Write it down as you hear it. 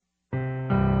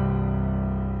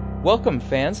Welcome,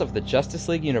 fans of the Justice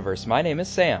League universe. My name is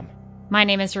Sam. My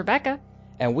name is Rebecca.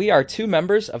 And we are two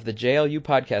members of the JLU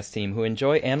podcast team who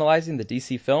enjoy analyzing the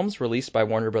DC films released by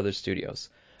Warner Brothers Studios.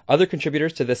 Other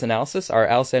contributors to this analysis are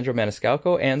Alessandro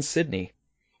Maniscalco and Sydney.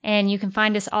 And you can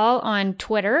find us all on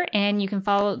Twitter, and you can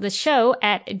follow the show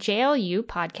at JLU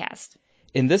Podcast.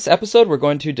 In this episode, we're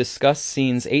going to discuss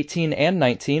scenes 18 and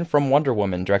 19 from Wonder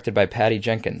Woman, directed by Patty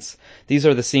Jenkins. These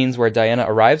are the scenes where Diana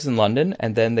arrives in London,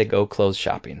 and then they go clothes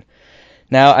shopping.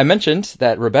 Now, I mentioned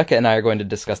that Rebecca and I are going to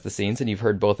discuss the scenes, and you've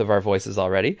heard both of our voices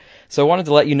already. So I wanted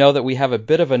to let you know that we have a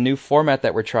bit of a new format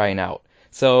that we're trying out.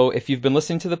 So if you've been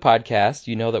listening to the podcast,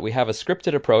 you know that we have a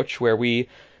scripted approach where we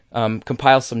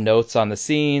compile some notes on the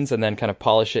scenes and then kind of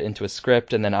polish it into a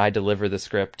script, and then I deliver the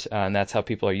script, and that's how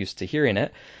people are used to hearing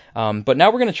it. But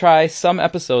now we're going to try some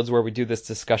episodes where we do this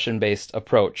discussion-based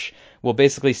approach. We'll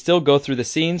basically still go through the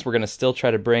scenes. We're going to still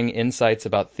try to bring insights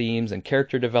about themes and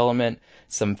character development,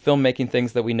 some filmmaking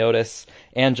things that we notice,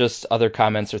 and just other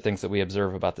comments or things that we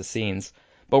observe about the scenes.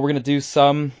 But we're going to do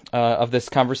some of this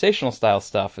conversational style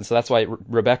stuff. And so that's why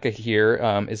Rebecca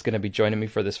here is going to be joining me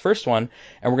for this first one.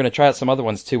 And we're going to try out some other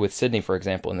ones too with Sydney, for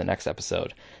example, in the next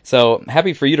episode. So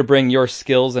happy for you to bring your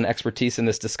skills and expertise in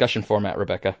this discussion format,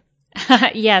 Rebecca.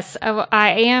 Yes,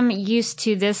 I am used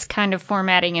to this kind of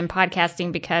formatting in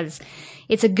podcasting because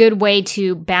it's a good way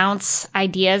to bounce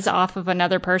ideas off of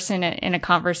another person in a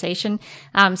conversation.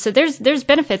 So there's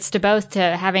benefits to both, to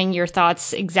having your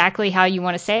thoughts exactly how you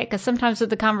want to say it, because sometimes with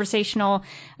the conversational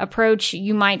approach,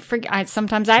 you might forget.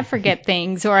 Sometimes I forget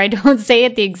things, or I don't say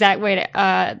it the exact way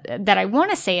that I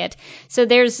want to say it. So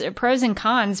there's pros and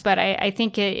cons, but I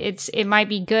think it might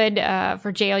be good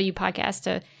for JLU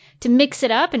podcast to mix it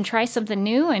up and try something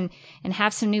new and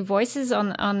have some new voices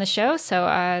on the show.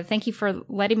 So thank you for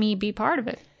letting me be part of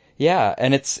it. Yeah,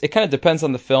 and it kind of depends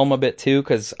on the film a bit too,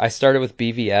 because I started with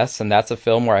BVS, and that's a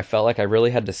film where I felt like I really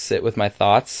had to sit with my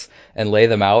thoughts and lay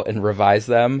them out and revise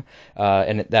them,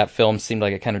 and that film seemed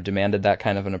like it kind of demanded that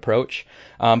kind of an approach.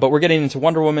 But we're getting into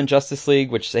Wonder Woman, Justice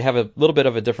League, which they have a little bit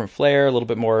of a different flair, a little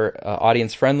bit more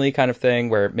audience-friendly kind of thing,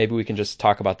 where maybe we can just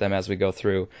talk about them as we go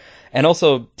through. And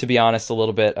also, to be honest, a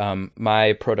little bit,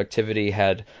 my productivity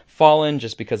had fallen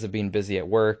just because of being busy at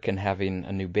work and having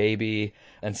a new baby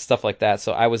and stuff like that.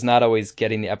 So I was not always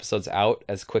getting the episodes out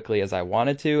as quickly as I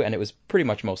wanted to, and it was pretty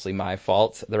much mostly my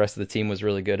fault. The rest of the team was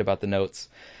really good about the notes.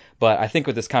 But I think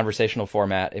with this conversational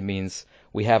format, it means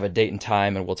we have a date and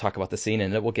time, and we'll talk about the scene,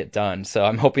 and it will get done. So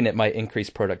I'm hoping it might increase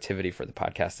productivity for the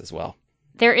podcast as well.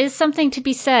 There is something to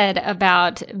be said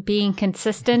about being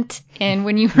consistent in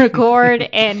when you record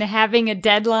and having a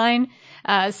deadline.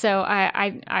 So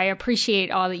I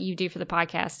appreciate all that you do for the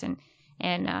podcast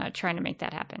and trying to make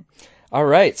that happen. All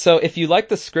right. So if you like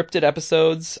the scripted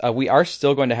episodes, we are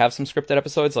still going to have some scripted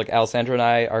episodes. Like Alessandro and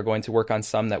I are going to work on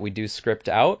some that we do script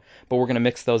out, but we're going to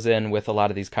mix those in with a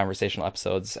lot of these conversational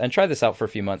episodes and try this out for a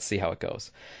few months, see how it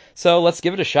goes. So let's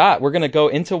give it a shot. We're going to go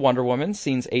into Wonder Woman,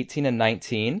 scenes 18 and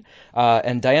 19,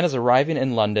 and Diana's arriving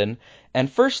in London. And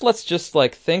first, let's just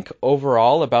think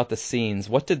overall about the scenes.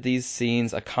 What did these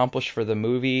scenes accomplish for the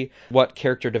movie? What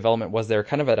character development was there?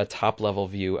 Kind of at a top level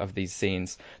view of these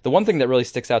scenes. The one thing that really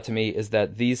sticks out to me is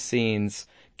that these scenes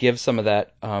give some of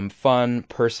that fun,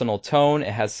 personal tone.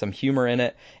 It has some humor in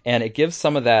it, and it gives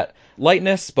some of that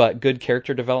lightness but good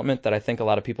character development that I think a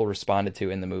lot of people responded to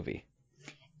in the movie.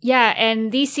 Yeah,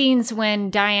 and these scenes when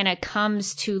Diana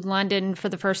comes to London for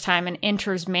the first time and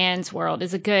enters man's world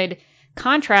is a good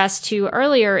contrast to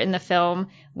earlier in the film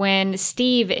when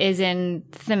Steve is in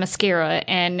Themyscira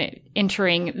and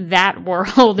entering that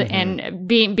world and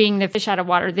being the fish out of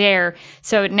water there.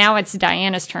 So now it's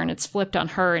Diana's turn. It's flipped on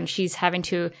her, and she's having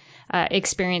to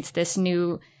experience this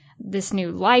new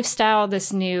lifestyle,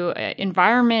 this new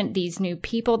environment, these new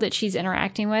people that she's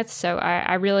interacting with. So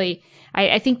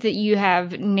I think that you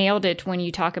have nailed it when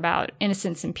you talk about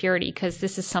innocence and purity, because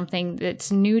this is something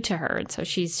that's new to her, and so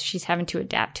she's having to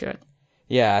adapt to it.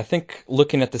 Yeah, I think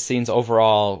looking at the scenes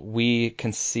overall, we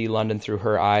can see London through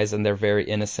her eyes, and they're very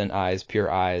innocent eyes,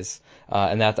 pure eyes.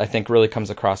 And that, I think, really comes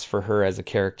across for her as a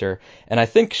character. And I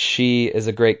think she is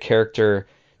a great character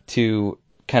to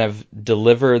kind of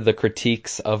deliver the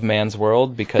critiques of man's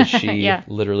world, because she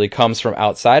literally comes from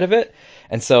outside of it.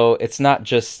 And so it's not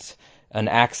just an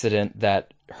accident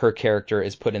that her character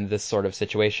is put in this sort of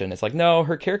situation. It's no,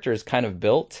 her character is kind of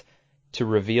built to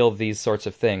reveal these sorts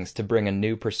of things, to bring a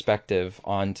new perspective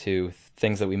onto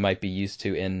things that we might be used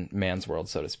to in man's world,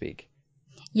 so to speak.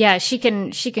 Yeah, she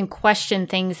can question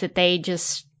things that they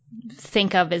just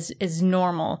think of as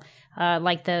normal,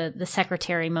 like the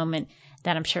secretary moment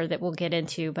that I'm sure that we'll get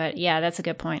into. But yeah, that's a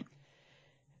good point.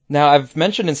 Now, I've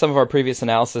mentioned in some of our previous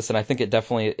analysis, and I think it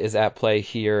definitely is at play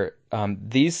here,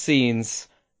 these scenes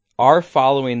are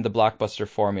following the blockbuster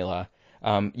formula.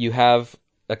 You have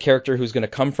a character who's going to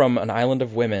come from an island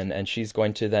of women, and she's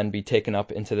going to then be taken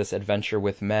up into this adventure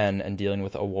with men and dealing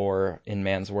with a war in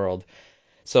man's world.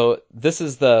 So this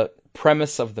is the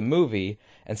premise of the movie,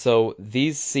 and so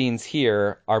these scenes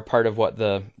here are part of what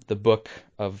the book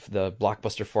of the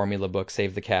blockbuster formula book,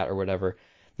 Save the Cat or whatever,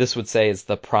 this would say is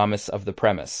the promise of the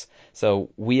premise. So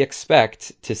we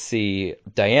expect to see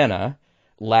Diana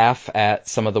laugh at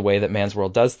some of the way that Man's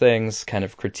World does things, kind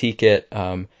of critique it,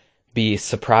 be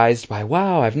surprised by,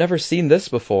 wow, I've never seen this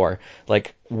before.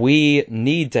 Like, we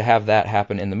need to have that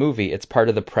happen in the movie. It's part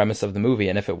of the premise of the movie,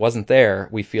 and if it wasn't there,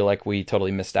 we feel like we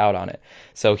totally missed out on it.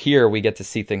 So here we get to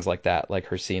see things like that, like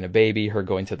her seeing a baby, her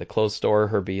going to the clothes store,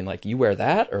 her being like, you wear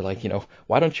that? Or like,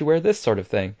 why don't you wear this sort of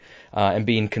thing? And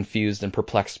being confused and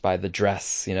perplexed by the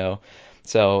dress.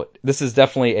 So this is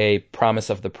definitely a promise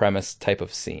of the premise type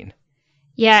of scene.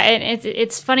 Yeah, and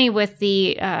it's funny with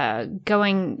the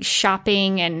going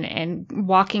shopping and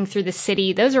walking through the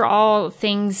city. Those are all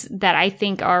things that I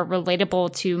think are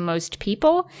relatable to most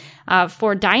people.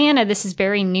 For Diana, this is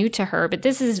very new to her, but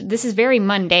this is very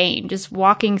mundane. Just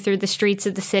walking through the streets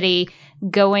of the city,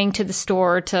 going to the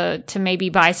store to maybe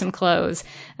buy some clothes.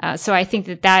 So I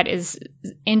think that is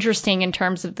interesting in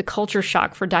terms of the culture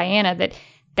shock for Diana,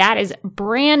 that is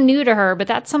brand new to her, but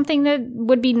that's something that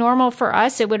would be normal for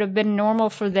us. It would have been normal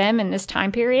for them in this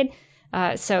time period.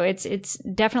 So it's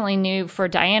definitely new for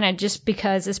Diana, just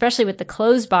because, especially with the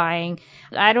clothes buying,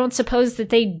 I don't suppose that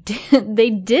they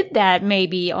did that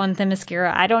maybe on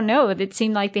Themyscira. I don't know. It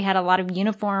seemed like they had a lot of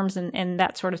uniforms and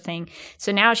that sort of thing.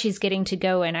 So now she's getting to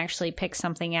go and actually pick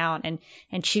something out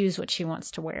and choose what she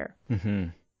wants to wear. Mm-hmm.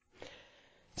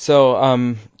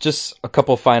 So, just a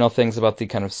couple final things about the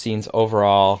kind of scenes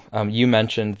overall. You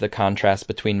mentioned the contrast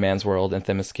between Man's World and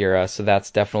Themyscira, so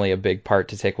that's definitely a big part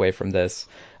to take away from this,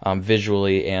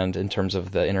 visually and in terms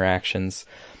of the interactions.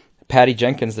 Patty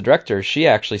Jenkins, the director, she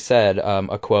actually said,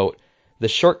 a quote, "The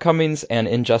shortcomings and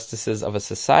injustices of a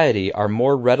society are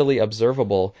more readily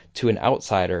observable to an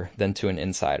outsider than to an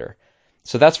insider."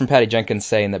 So that's from Patty Jenkins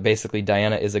saying that basically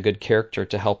Diana is a good character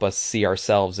to help us see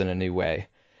ourselves in a new way.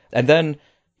 And then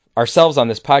ourselves on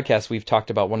this podcast, we've talked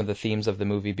about one of the themes of the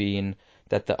movie being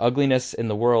that the ugliness in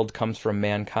the world comes from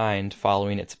mankind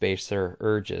following its baser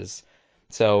urges.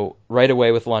 So right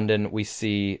away with London, we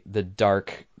see the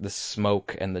dark, the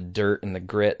smoke, and the dirt and the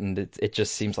grit, and it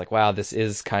just seems like, wow, this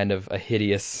is kind of a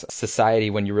hideous society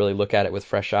when you really look at it with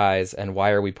fresh eyes. And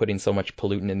why are we putting so much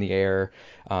pollutant in the air?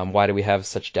 Why do we have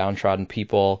such downtrodden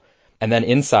people? And then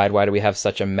inside, why do we have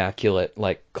such immaculate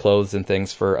like clothes and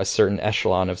things for a certain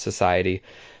echelon of society?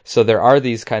 So there are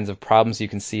these kinds of problems you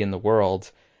can see in the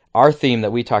world. Our theme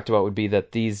that we talked about would be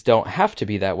that these don't have to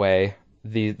be that way.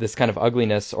 This kind of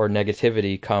ugliness or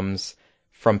negativity comes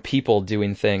from people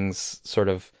doing things sort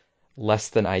of less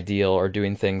than ideal or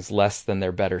doing things less than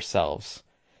their better selves.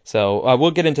 So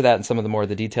we'll get into that in some of the more of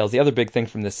the details. The other big thing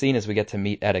from this scene is we get to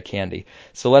meet Etta Candy.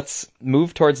 So let's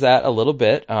move towards that a little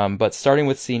bit. But starting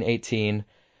with scene 18,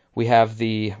 we have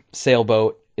the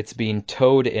sailboat. It's being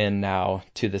towed in now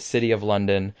to the city of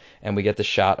London, and we get the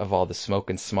shot of all the smoke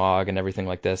and smog and everything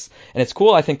like this. And it's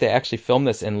cool, I think they actually filmed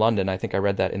this in London. I think I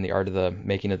read that in the Art of the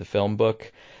Making of the Film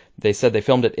book. They said they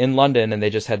filmed it in London, and they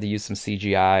just had to use some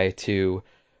CGI to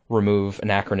remove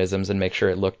anachronisms and make sure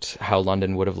it looked how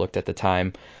London would have looked at the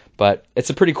time. But it's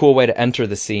a pretty cool way to enter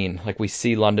the scene. Like, we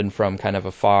see London from kind of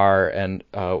afar and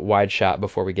wide shot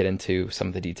before we get into some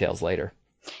of the details later.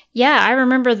 Yeah, I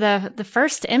remember the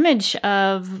first image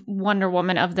of Wonder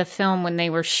Woman of the film when they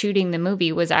were shooting the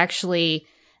movie was actually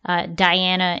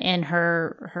Diana in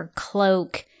her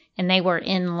cloak, and they were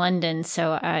in London.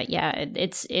 So yeah,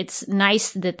 it's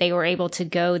nice that they were able to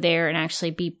go there and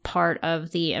actually be part of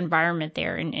the environment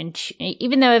there. And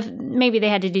even though if maybe they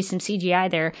had to do some CGI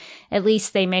there, at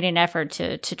least they made an effort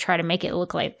to try to make it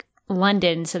look like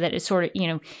London, so that it sort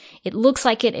of, it looks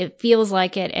like it feels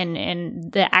like it,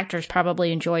 and the actors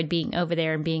probably enjoyed being over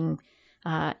there and being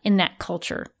in that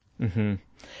culture. Mm-hmm.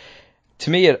 To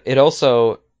me, it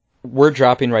also, we're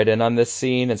dropping right in on this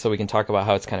scene, and so we can talk about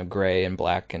how it's kind of gray and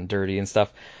black and dirty and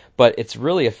stuff, but it's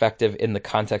really effective in the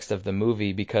context of the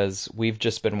movie because we've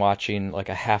just been watching like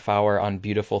a half hour on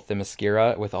beautiful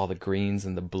Themyscira with all the greens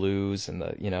and the blues and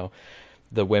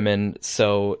the women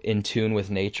so in tune with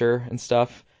nature and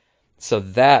stuff. So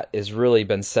that has really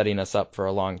been setting us up for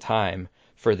a long time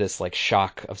for this like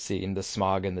shock of seeing the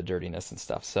smog and the dirtiness and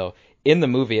stuff. So in the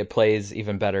movie, it plays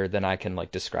even better than I can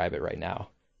like describe it right now.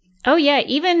 Oh yeah,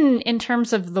 even in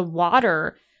terms of the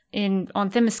water, on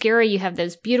Themyscira, you have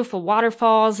those beautiful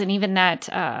waterfalls, and even that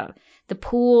the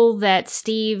pool that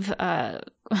Steve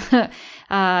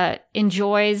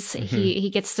enjoys. He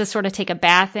gets to sort of take a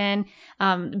bath in.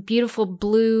 Beautiful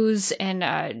blues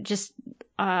and just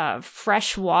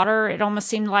fresh water. It almost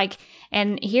seemed like,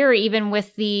 and here even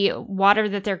with the water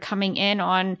that they're coming in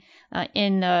on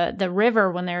in the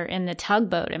river when they're in the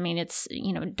tugboat. I mean, it's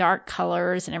dark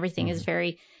colors and everything is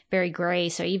very, very gray.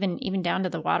 So even down to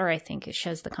the water, I think it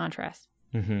shows the contrast.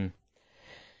 Mm-hmm.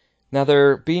 Now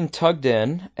they're being tugged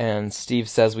in, and Steve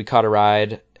says we caught a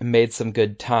ride and made some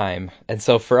good time. And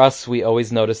so for us, we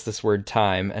always notice this word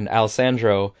time, and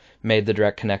Alessandro made the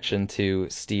direct connection to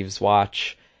Steve's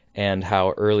watch and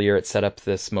how earlier it set up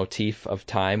this motif of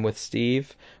time with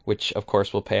Steve, which of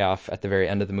course will pay off at the very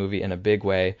end of the movie in a big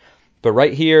way. But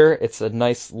right here, it's a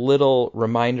nice little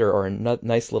reminder or a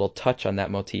nice little touch on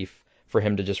that motif for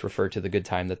him to just refer to the good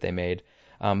time that they made.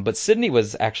 But Sydney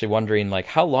was actually wondering, like,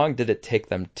 how long did it take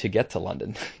them to get to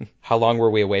London? How long were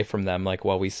we away from them, like,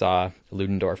 while we saw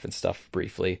Ludendorff and stuff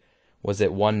briefly? Was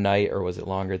it one night or was it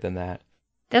longer than that?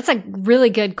 That's a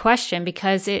really good question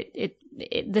because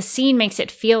the scene makes it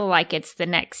feel like it's the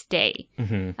next day.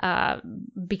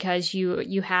 Because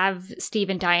you have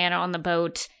Steve and Diana on the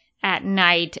boat at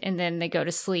night and then they go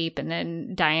to sleep and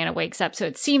then Diana wakes up. So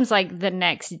it seems like the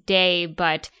next day,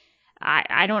 but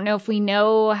I don't know if we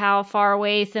know how far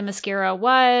away Themyscira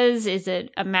was. Is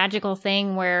it a magical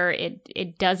thing where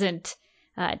it doesn't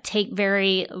take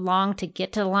very long to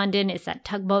get to London? Is that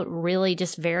tugboat really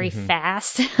just very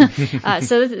fast?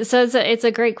 So it's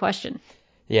a great question.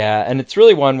 Yeah, and it's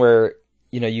really one where,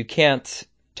 you can't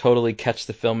totally catch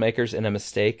the filmmakers in a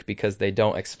mistake because they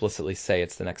don't explicitly say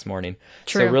it's the next morning.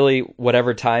 True. So really,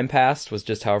 whatever time passed was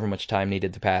just however much time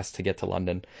needed to pass to get to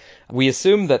London. We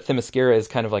assume that Themyscira is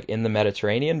kind of like in the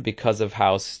Mediterranean because of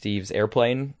how Steve's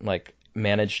airplane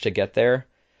managed to get there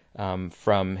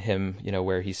from him,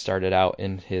 where he started out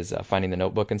in his Finding the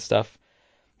Notebook and stuff.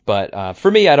 But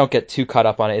for me, I don't get too caught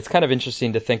up on it. It's kind of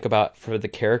interesting to think about for the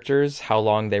characters how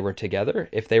long they were together.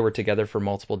 If they were together for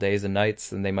multiple days and nights,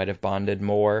 then they might have bonded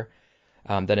more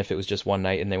than if it was just one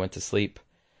night and they went to sleep.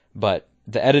 But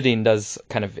the editing does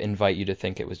kind of invite you to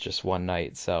think it was just one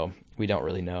night, so we don't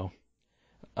really know.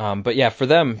 But yeah, for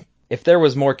them, if there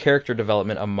was more character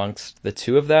development amongst the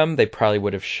two of them, they probably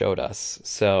would have showed us.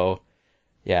 So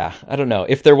yeah, I don't know.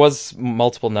 If there was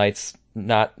multiple nights,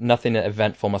 nothing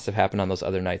eventful must have happened on those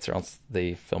other nights, or else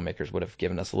the filmmakers would have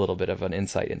given us a little bit of an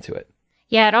insight into it.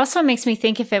 Yeah, it also makes me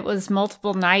think if it was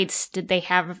multiple nights, did they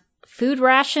have food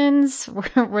rations?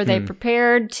 Were they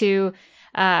prepared to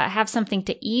have something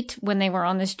to eat when they were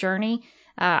on this journey?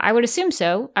 I would assume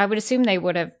so. I would assume they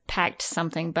would have packed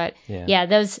something. But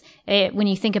yeah when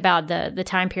you think about the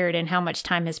time period and how much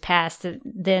time has passed,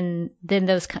 then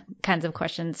those kinds of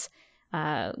questions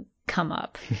come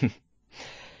up.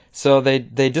 So they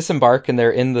disembark and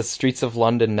they're in the streets of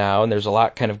London now, and there's a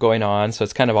lot kind of going on. So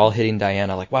it's kind of all hitting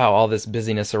Diana, like, wow, all this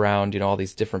busyness around, all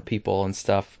these different people and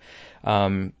stuff.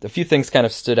 A few things kind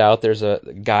of stood out. There's a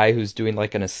guy who's doing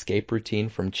like an escape routine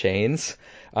from chains.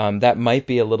 That might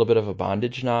be a little bit of a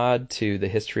bondage nod to the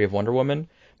history of Wonder Woman,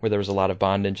 where there was a lot of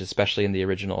bondage, especially in the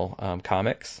original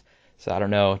comics. So I don't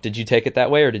know. Did you take it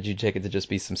that way, or did you take it to just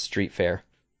be some street fare?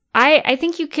 I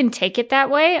think you can take it that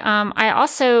way. I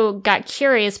also got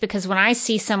curious because when I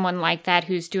see someone like that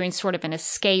who's doing sort of an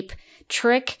escape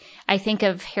trick, I think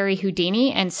of Harry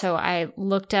Houdini. And so I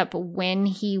looked up when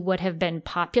he would have been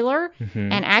popular.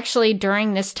 And actually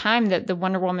during this time that the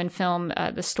Wonder Woman film,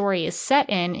 the story is set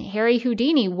in, Harry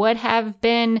Houdini would have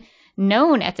been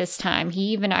known at this time.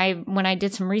 When I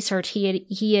did some research,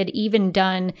 he had even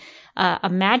done a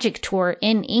magic tour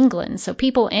in England. So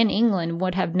people in England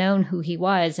would have known who he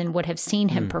was and would have seen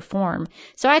him perform.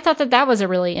 So I thought that was a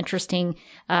really interesting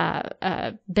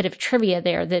bit of trivia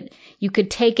there, that you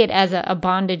could take it as a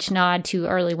bondage nod to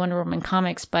early Wonder Woman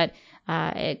comics, but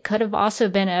it could have also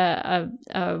been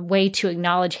a way to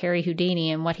acknowledge Harry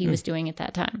Houdini and what he was doing at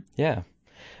that time. Yeah.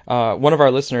 One of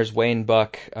our listeners, Wayne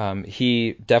Buck,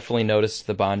 he definitely noticed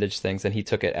the bondage things, and he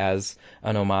took it as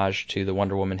an homage to the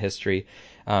Wonder Woman history.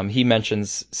 He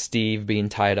mentions Steve being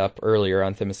tied up earlier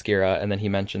on Themyscira, and then he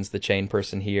mentions the chain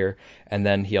person here, and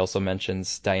then he also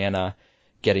mentions Diana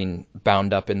getting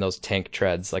bound up in those tank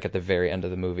treads, like at the very end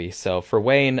of the movie. So for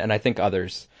Wayne, and I think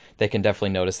others, they can definitely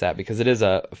notice that, because it is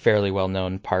a fairly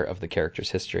well-known part of the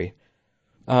character's history.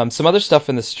 Some other stuff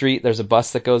in the street, there's a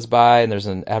bus that goes by, and there's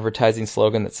an advertising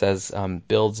slogan that says,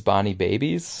 builds Bonnie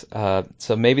babies.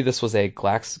 So maybe this was a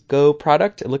Glaxo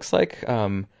product, it looks like.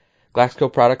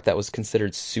 Glaxo product that was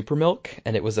considered super milk,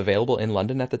 and it was available in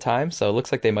London at the time. So it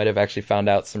looks like they might have actually found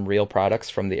out some real products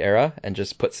from the era and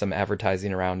just put some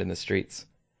advertising around in the streets.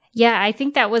 Yeah, I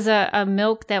think that was a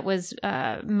milk that was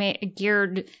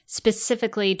geared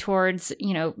specifically towards,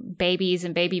 babies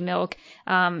and baby milk.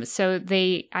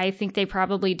 I think they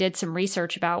probably did some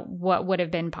research about what would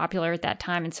have been popular at that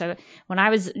time. And so when I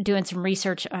was doing some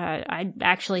research, I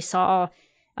actually saw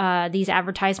these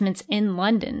advertisements in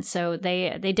London. So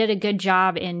they did a good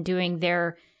job in doing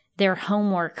their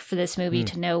homework for this movie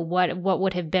to know what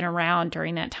would have been around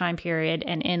during that time period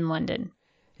and in London.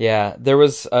 Yeah, there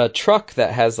was a truck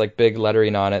that has like big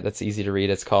lettering on it that's easy to read.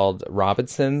 It's called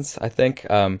Robinson's, I think.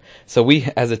 So we,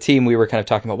 as a team, we were kind of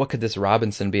talking about what could this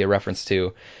Robinson be a reference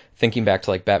to? Thinking back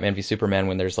to like Batman v Superman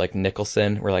when there's like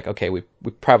Nicholson, we're like, okay, we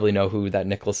probably know who that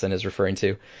Nicholson is referring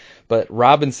to. But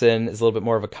Robinson is a little bit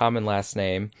more of a common last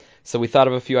name. So we thought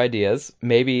of a few ideas.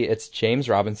 Maybe it's James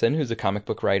Robinson, who's a comic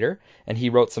book writer, and he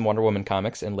wrote some Wonder Woman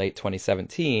comics in late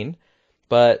 2017.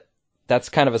 But that's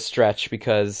kind of a stretch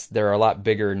because there are a lot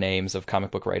bigger names of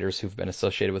comic book writers who've been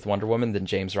associated with Wonder Woman than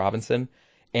James Robinson.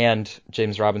 And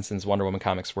James Robinson's Wonder Woman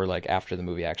comics were like after the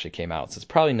movie actually came out. So it's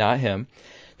probably not him.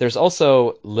 There's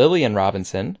also Lillian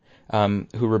Robinson,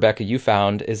 who Rebecca you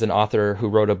found is an author who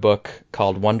wrote a book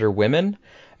called Wonder Women.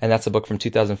 And that's a book from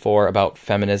 2004 about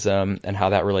feminism and how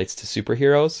that relates to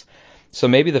superheroes. So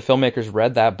maybe the filmmakers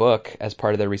read that book as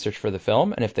part of their research for the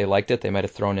film. And if they liked it, they might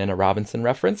have thrown in a Robinson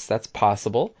reference. That's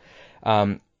possible.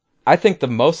 I think the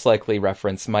most likely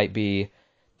reference might be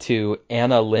to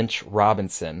Anna Lynch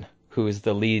Robinson, who is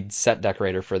the lead set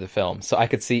decorator for the film. So I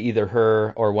could see either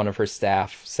her or one of her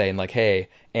staff saying like, "Hey,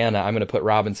 Anna, I'm going to put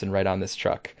Robinson right on this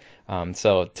truck."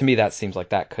 So to me, that seems like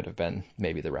that could have been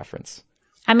maybe the reference.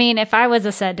 I mean, if I was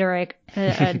a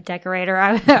decorator,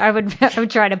 I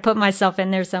would try to put myself in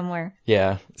there somewhere.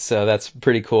 Yeah, so that's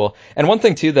pretty cool. And one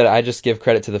thing too that I just give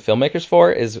credit to the filmmakers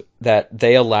for is that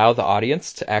they allow the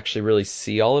audience to actually really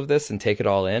see all of this and take it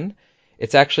all in.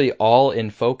 It's actually all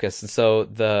in focus. And so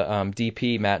the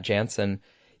DP, Matt Jansen,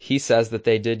 he says that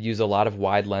they did use a lot of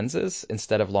wide lenses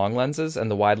instead of long lenses, and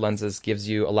the wide lenses gives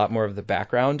you a lot more of the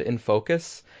background in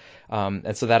focus.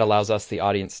 And so that allows us, the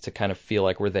audience, to kind of feel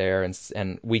like we're there,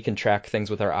 and we can track things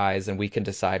with our eyes, and we can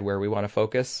decide where we want to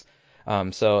focus.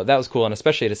 So that was cool, and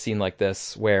especially at a scene like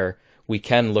this where we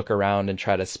can look around and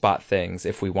try to spot things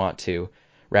if we want to,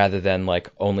 rather than like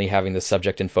only having the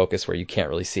subject in focus where you can't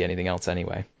really see anything else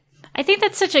anyway. I think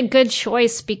that's such a good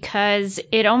choice because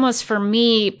it almost, for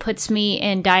me, puts me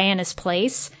in Diana's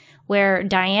place, where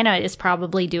Diana is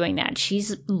probably doing that.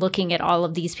 She's looking at all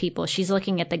of these people. She's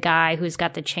looking at the guy who's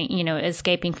got the chain,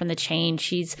 escaping from the chain.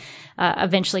 She's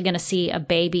eventually going to see a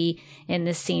baby in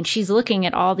this scene. She's looking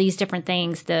at all these different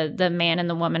things, the man and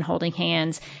the woman holding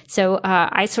hands. So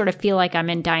I sort of feel like I'm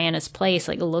in Diana's place,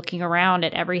 like looking around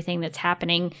at everything that's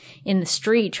happening in the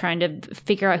street, trying to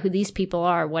figure out who these people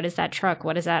are. What is that truck?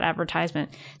 What is that advertisement?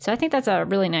 So I think that's a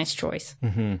really nice choice.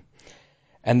 Mm-hmm.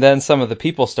 And then some of the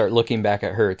people start looking back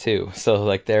at her too. So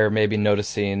like they're maybe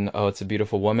noticing, oh, it's a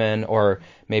beautiful woman, or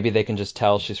maybe they can just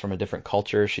tell she's from a different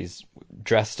culture. She's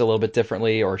dressed a little bit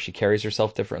differently, or she carries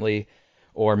herself differently.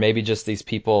 Or maybe just these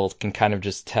people can kind of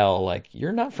just tell, like,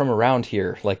 you're not from around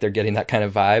here. Like they're getting that kind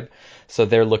of vibe. So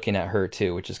they're looking at her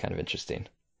too, which is kind of interesting.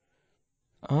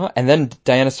 And then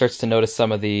Diana starts to notice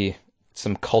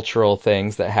some cultural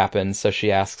things that happen. So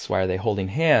she asks, why are they holding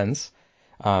hands?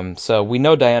 So we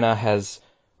know Diana has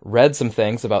read some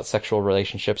things about sexual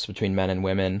relationships between men and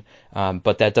women,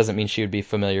 but that doesn't mean she would be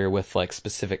familiar with like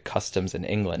specific customs in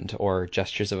England or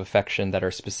gestures of affection that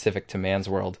are specific to man's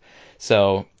world.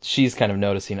 So she's kind of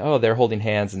noticing, oh, they're holding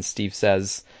hands, and Steve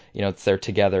says, they're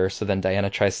together. So then Diana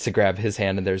tries to grab his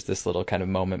hand, and there's this little kind of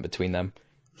moment between them.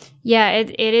 Yeah,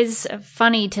 it is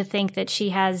funny to think that she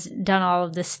has done all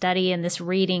of this study and this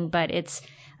reading, but it's,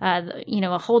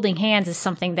 holding hands is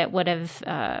something that would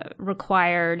have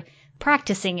required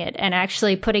practicing it and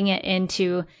actually putting it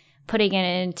into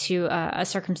a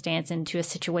circumstance, into a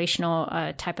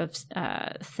situational type of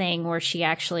thing where she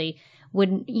actually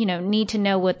would, need to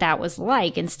know what that was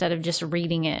like instead of just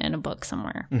reading it in a book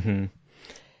somewhere. Mm-hmm.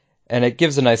 And it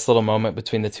gives a nice little moment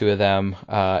between the two of them.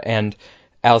 And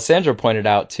Alessandro pointed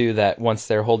out, too, that once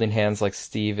they're holding hands, like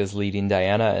Steve is leading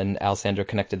Diana, and Alessandro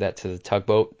connected that to the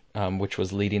tugboat, which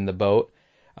was leading the boat.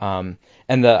 And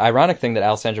the ironic thing that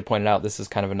Alessandro pointed out, this is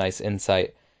kind of a nice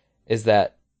insight, is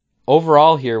that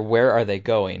overall here, where are they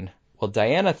going? Well,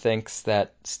 Diana thinks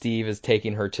that Steve is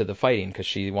taking her to the fighting because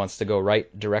she wants to go right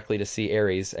directly to see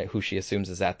Ares, who she assumes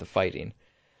is at the fighting.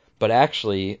 But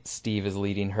actually, Steve is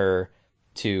leading her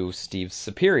to Steve's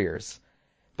superiors.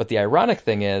 But the ironic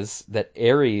thing is that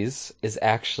Ares is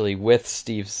actually with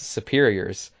Steve's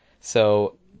superiors.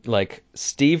 So, like,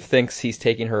 Steve thinks he's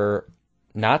taking her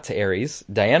not to Ares.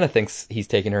 Diana thinks he's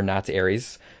taking her not to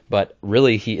Ares, but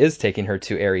really he is taking her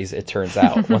to Ares, it turns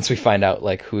out, once we find out,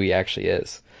 like, who he actually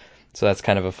is. So that's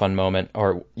kind of a fun moment,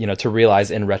 or, to realize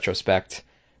in retrospect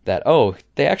that, oh,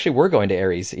 they actually were going to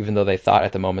Ares, even though they thought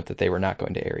at the moment that they were not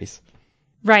going to Ares.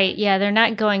 Right, yeah, they're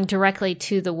not going directly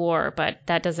to the war, but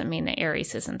that doesn't mean that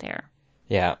Ares isn't there.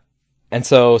 Yeah. And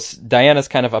so Diana's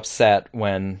kind of upset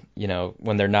when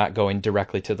they're not going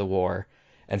directly to the war.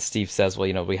 And Steve says,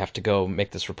 well, we have to go make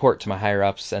this report to my higher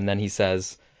ups. And then he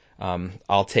says,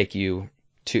 I'll take you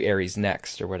to Ares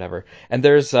next or whatever. And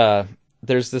there's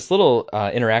this little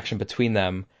interaction between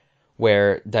them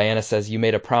where Diana says, you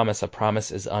made a promise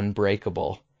is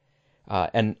unbreakable.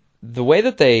 And the way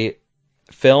that they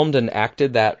filmed and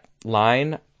acted that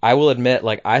line, I will admit,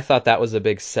 like, I thought that was a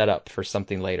big setup for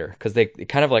something later, because they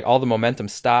kind of, like, all the momentum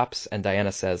stops and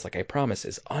Diana says, like, a promise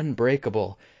is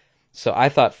unbreakable. So I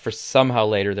thought for somehow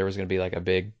later there was going to be like a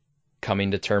big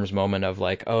coming to terms moment of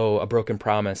like, oh, a broken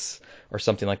promise or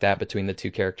something like that between the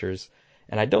two characters.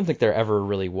 And I don't think there ever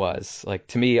really was. Like,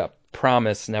 to me, a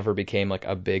promise never became like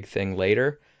a big thing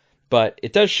later. But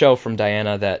it does show from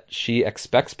Diana that she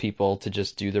expects people to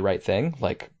just do the right thing.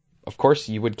 Like, of course,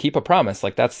 you would keep a promise.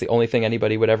 Like, that's the only thing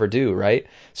anybody would ever do, right?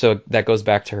 So that goes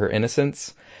back to her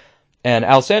innocence. And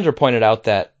Alessandra pointed out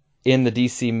that in the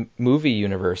DC movie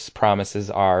universe, promises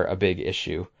are a big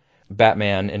issue.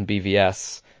 Batman in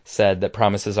BVS said that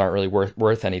promises aren't really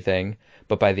worth anything.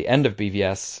 But by the end of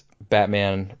BVS,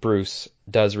 Batman, Bruce,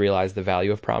 does realize the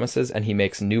value of promises, and he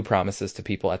makes new promises to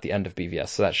people at the end of BVS.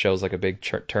 So that shows like a big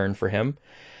turn for him.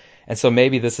 And so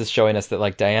maybe this is showing us that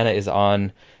like Diana is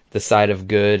on the side of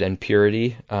good and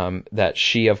purity, that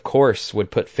she, of course,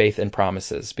 would put faith in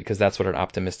promises because that's what an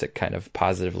optimistic kind of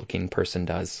positive looking person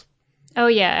does. Oh,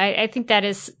 yeah. I think that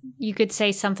is, you could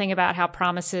say something about how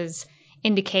promises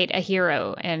indicate a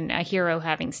hero and a hero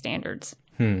having standards.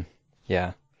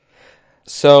 Yeah.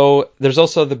 So there's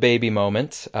also the baby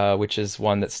moment, which is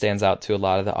one that stands out to a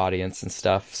lot of the audience and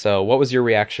stuff. So what was your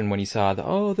reaction when you saw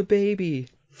the baby?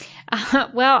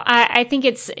 Well, I think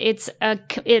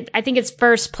I think it's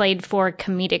first played for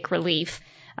comedic relief,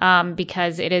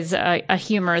 because it is a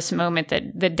humorous moment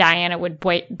that Diana would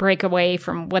break away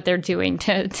from what they're doing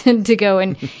to go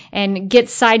and get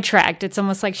sidetracked. It's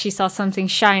almost like she saw something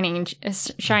shiny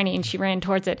and she ran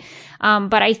towards it.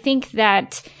 But I think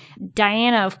that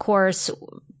Diana, of course,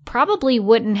 probably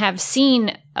wouldn't have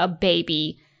seen a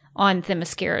baby on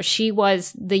Themyscira. She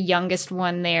was the youngest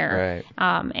one there.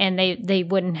 Right. And they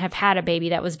wouldn't have had a baby.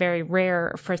 That was very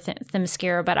rare for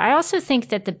Themyscira. But I also think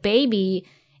that the baby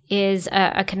is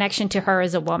a connection to her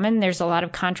as a woman. There's a lot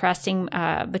of contrasting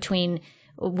between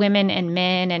women and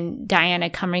men, and Diana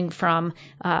coming from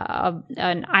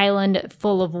an island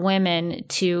full of women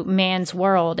to man's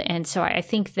world. And so I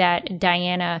think that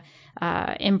Diana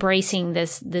embracing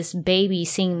this baby,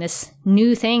 seeing this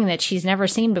new thing that she's never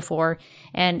seen before,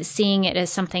 and seeing it as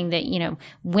something that,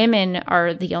 women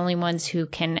are the only ones who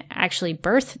can actually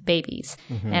birth babies.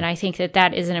 Mm-hmm. And I think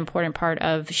that is an important part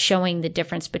of showing the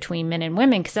difference between men and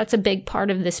women, because that's a big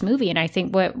part of this movie. And I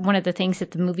think one of the things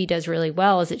that the movie does really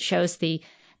well is it shows the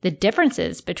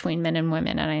differences between men and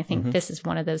women. And I think this is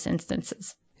one of those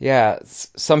instances. Yeah,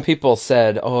 some people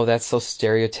said, oh, that's so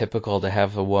stereotypical to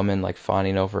have a woman like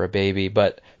fawning over a baby.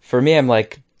 But for me, I'm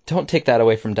like, don't take that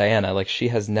away from Diana. Like, she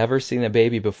has never seen a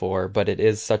baby before, but it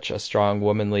is such a strong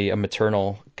womanly, a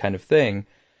maternal kind of thing.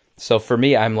 So for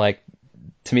me, I'm like,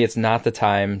 to me, it's not the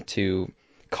time to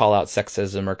call out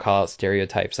sexism or call out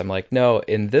stereotypes. I'm like, no,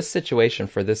 in this situation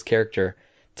for this character,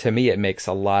 to me, it makes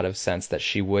a lot of sense that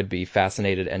she would be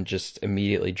fascinated and just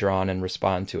immediately drawn and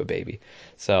respond to a baby.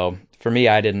 So for me,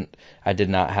 I did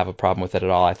not have a problem with it at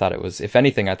all. I thought it was, if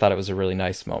anything, I thought it was a really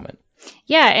nice moment.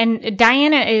 Yeah, and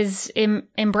Diana is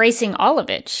embracing all of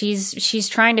it. She's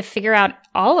trying to figure out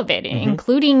all of it,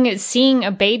 including seeing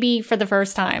a baby for the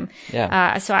first time.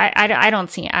 Yeah. So I don't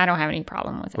have any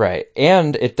problem with it. Right.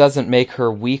 And it doesn't make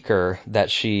her weaker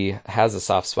that she has a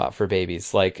soft spot for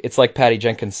babies. Like, it's like Patty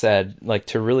Jenkins said, like,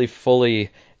 to really fully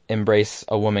embrace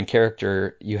a woman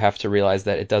character, you have to realize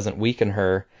that it doesn't weaken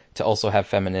her to also have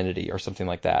femininity or something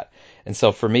like that. And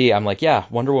so for me, I'm like, yeah,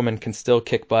 Wonder Woman can still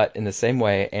kick butt in the same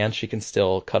way, and she can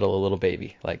still cuddle a little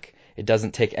baby. Like, it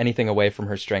doesn't take anything away from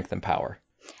her strength and power.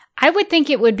 I would think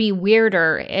it would be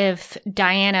weirder if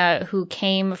Diana, who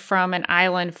came from an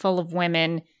island full of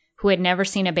women who had never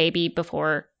seen a baby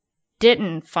before,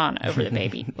 didn't fawn over the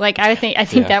baby. Like, I think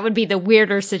that would be the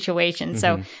weirder situation.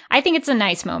 So I think it's a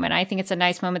nice moment. I think it's a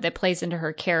nice moment that plays into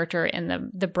her character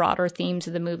and the broader themes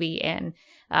of the movie, and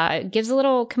gives a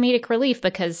little comedic relief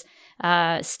because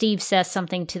Steve says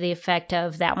something to the effect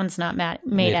of, "That one's not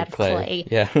made out of clay."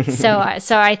 Yeah.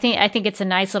 so I think it's a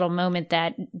nice little moment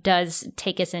that does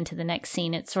take us into the next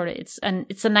scene. It's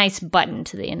a nice button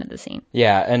to the end of the scene.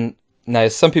 Yeah, and now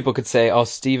some people could say, "Oh,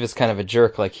 Steve is kind of a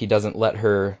jerk. Like, he doesn't let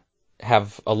her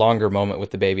have a longer moment with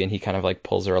the baby, and he kind of like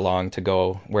pulls her along to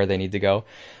go where they need to go."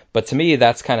 But to me,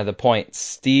 that's kind of the point.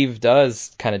 Steve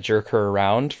does kind of jerk her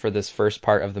around for this first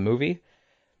part of the movie,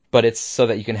 but it's so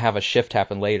that you can have a shift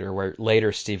happen later, where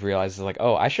later Steve realizes, like,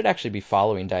 oh, I should actually be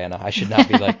following Diana. I should not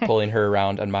be like pulling her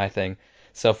around on my thing.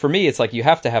 So for me, it's like you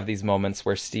have to have these moments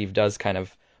where Steve does kind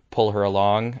of pull her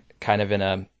along, kind of in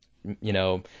a,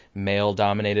 male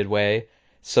dominated way,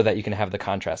 so that you can have the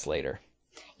contrast later.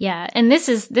 Yeah, and this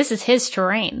is his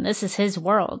terrain. This is his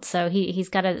world. So he's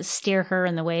got to steer her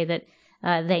in the way that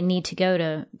they need to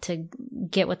go to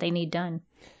get what they need done.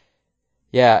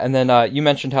 Yeah, and then you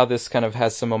mentioned how this kind of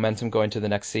has some momentum going to the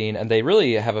next scene, and they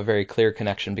really have a very clear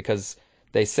connection because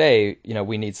they say,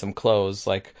 we need some clothes.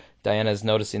 Like, Diana's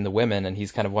noticing the women, and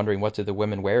he's kind of wondering, what do the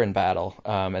women wear in battle?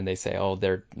 And they say, oh,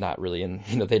 they're not really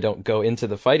they don't go into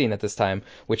the fighting at this time,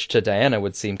 which to Diana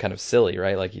would seem kind of silly,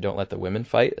 right? Like, you don't let the women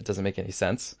fight. It doesn't make any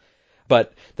sense.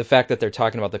 But the fact that they're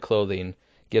talking about the clothing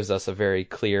gives us a very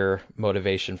clear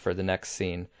motivation for the next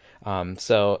scene.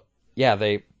 So yeah,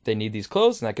 they need these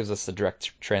clothes, and that gives us the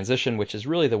direct transition, which is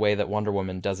really the way that Wonder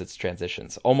Woman does its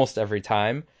transitions. Almost every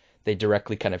time, they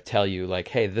directly kind of tell you, like,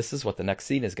 hey, this is what the next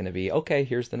scene is going to be. Okay,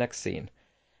 here's the next scene.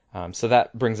 So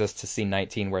that brings us to scene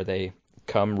 19, where they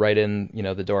come right in,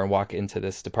 the door and walk into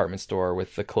this department store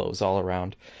with the clothes all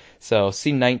around. So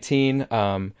scene 19,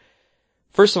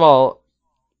 first of all,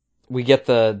 we get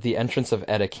the entrance of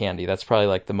Etta Candy. That's probably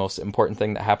like the most important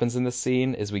thing that happens in this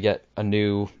scene, is we get a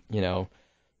new,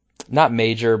 not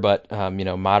major, but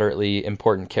moderately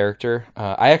important character.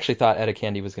 I actually thought Etta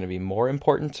Candy was going to be more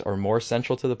important or more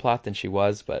central to the plot than she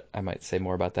was, but I might say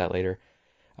more about that later.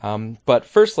 But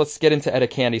first, let's get into Etta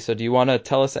Candy. So do you want to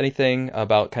tell us anything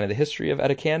about kind of the history of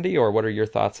Etta Candy, or what are your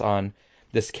thoughts on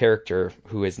this character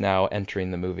who is now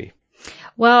entering the movie?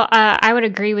 Well, I would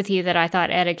agree with you that I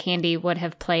thought Etta Candy would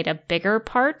have played a bigger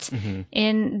part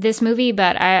in this movie,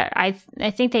 but I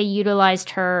think they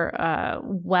utilized her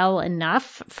well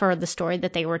enough for the story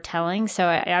that they were telling. So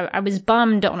I was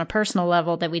bummed on a personal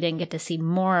level that we didn't get to see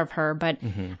more of her, but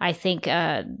I think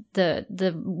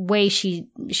the way she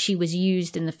was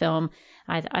used in the film,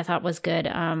 I thought was good.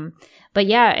 But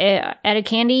yeah, Etta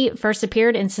Candy first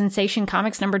appeared in Sensation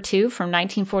Comics #2 from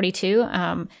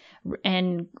 1942.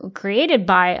 And created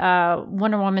by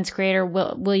Wonder Woman's creator,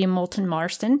 William Moulton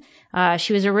Marston.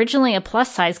 She was originally a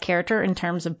plus-size character in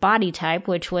terms of body type,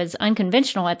 which was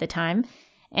unconventional at the time.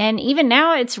 And even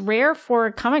now, it's rare for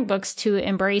comic books to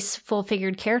embrace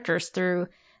full-figured characters through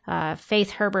Faith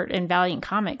Herbert and Valiant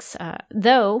Comics,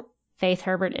 though Faith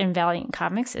Herbert and Valiant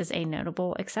Comics is a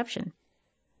notable exception.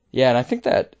 Yeah, and I think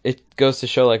that it goes to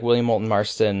show, like, William Moulton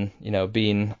Marston,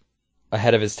 being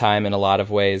ahead of his time in a lot of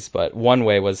ways, but one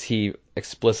way was he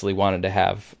explicitly wanted to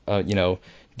have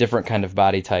different kind of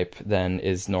body type than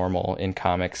is normal in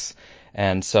comics.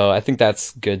 And so I think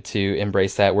that's good to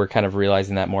embrace that. We're kind of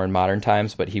realizing that more in modern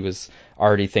times, but he was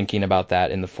already thinking about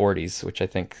that in the 40s, which I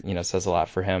think, says a lot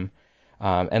for him.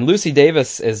 And Lucy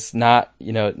Davis is not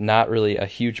really a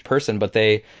huge person, but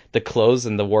the clothes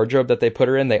and the wardrobe that they put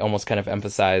her in, they almost kind of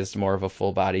emphasized more of a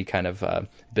full body kind of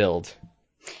build.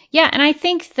 Yeah, and I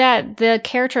think that the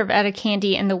character of Etta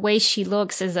Candy and the way she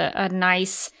looks is a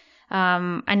nice,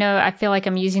 I feel like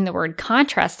I'm using the word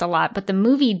contrast a lot, but the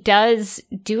movie does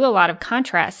do a lot of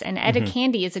contrast, and Etta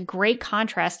Candy is a great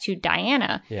contrast to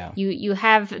Diana. Yeah. You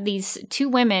have these two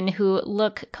women who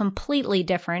look completely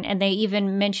different, and they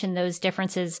even mention those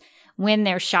differences when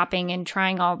they're shopping and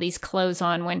trying all these clothes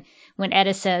on. When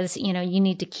Etta says, you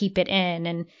need to keep it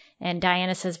in, and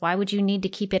Diana says, why would you need to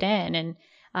keep it in? And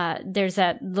there's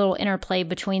that little interplay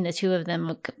between the two of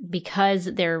them because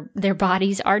their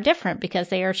bodies are different, because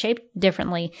they are shaped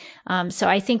differently. So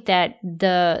I think that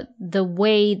the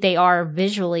way they are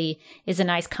visually is a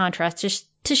nice contrast, just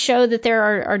to show that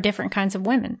there are different kinds of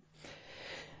women.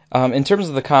 In terms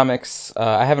of the comics,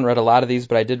 I haven't read a lot of these,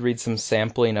 but I did read some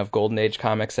sampling of Golden Age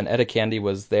comics, and Etta Candy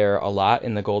was there a lot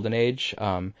in the Golden Age.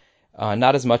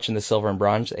 Not as much in the Silver and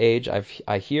Bronze Age,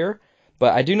 I hear.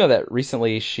 But I do know that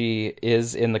recently she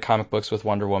is in the comic books with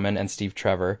Wonder Woman and Steve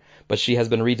Trevor, but she has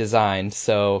been redesigned,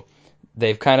 so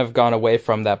they've kind of gone away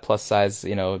from that plus size,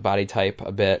 body type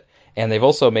a bit, And they've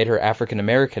also made her African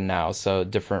American now, so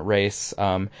different race.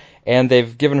 And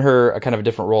they've given her a kind of a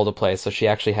different role to play. So she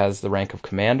actually has the rank of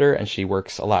commander, and she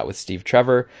works a lot with Steve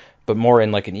Trevor, but more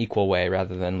in like an equal way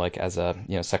rather than like as a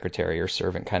secretary or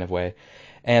servant kind of way.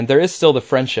 And there is still the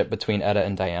friendship between Etta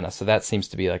and Diana, so that seems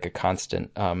to be like a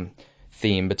constant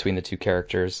theme between the two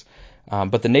characters.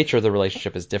 But the nature of the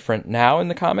relationship is different now in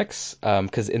the comics,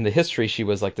 because in the history she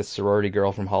was like this sorority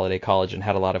girl from Holiday College and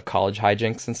had a lot of college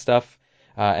hijinks and stuff.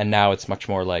 And now it's much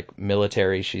more like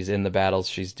military. She's in the battles,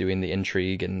 she's doing the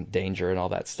intrigue and danger and all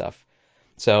that stuff.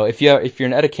 So if you're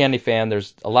an Etta Candy fan,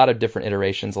 there's a lot of different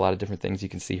iterations, a lot of different things you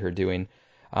can see her doing.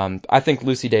 I think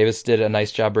Lucy Davis did a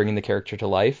nice job bringing the character to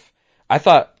life. I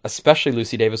thought especially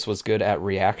Lucy Davis was good at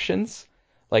reactions.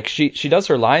 Like she does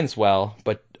her lines well,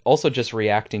 but also just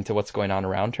reacting to what's going on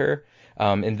around her.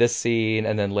 In this scene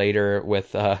and then later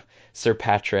with Sir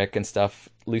Patrick and stuff,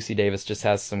 Lucy Davis just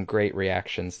has some great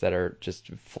reactions that are just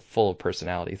full of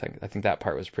personality. I think that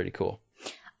part was pretty cool.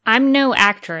 I'm no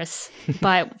actress,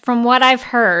 but from what I've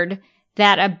heard,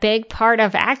 that a big part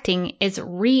of acting is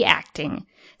reacting.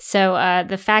 So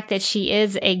the fact that she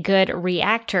is a good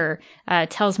reactor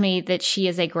tells me that she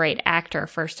is a great actor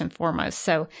first and foremost.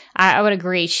 So I would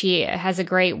agree. She has a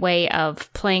great way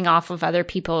of playing off of other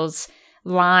people's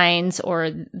lines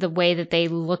or the way that they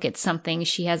look at something.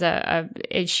 She has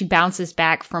she bounces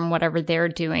back from whatever they're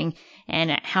doing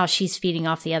and how she's feeding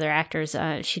off the other actors.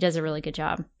 She does a really good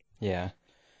job. Yeah.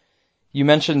 You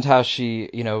mentioned how she,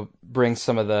 brings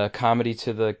some of the comedy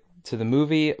to the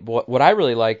movie. What I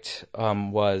really liked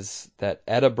was that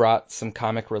Etta brought some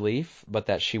comic relief, but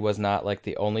that she was not like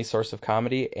the only source of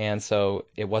comedy, and so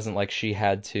it wasn't like she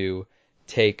had to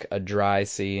take a dry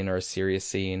scene or a serious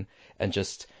scene and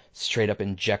just straight up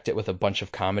inject it with a bunch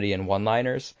of comedy and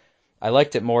one-liners. I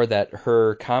liked it more that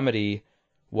her comedy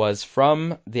was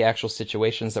from the actual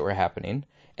situations that were happening.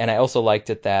 And I also liked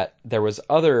it that there was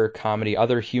other comedy,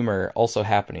 other humor also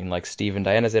happening, like Steve and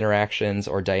Diana's interactions,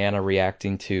 or Diana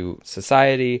reacting to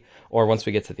society, or once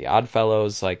we get to the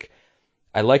Oddfellows, like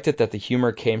I liked it that the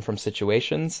humor came from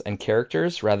situations and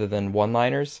characters rather than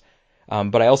one-liners.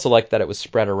 But I also liked that it was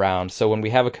spread around. So when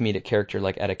we have a comedic character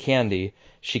like Etta Candy,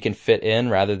 she can fit in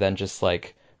rather than just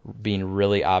like being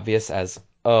really obvious as,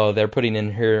 oh, they're putting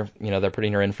her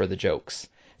in for the jokes.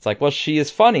 It's like, well, she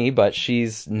is funny, but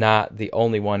she's not the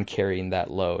only one carrying that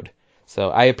load.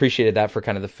 So I appreciated that for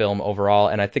kind of the film overall,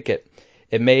 and I think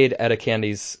it made Etta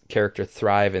Candy's character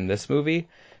thrive in this movie,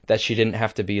 that she didn't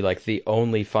have to be like the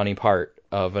only funny part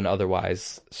of an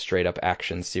otherwise straight up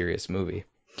action serious movie.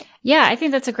 Yeah, I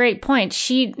think that's a great point.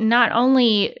 She not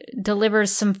only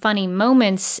delivers some funny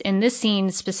moments in this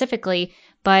scene specifically,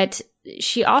 but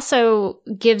she also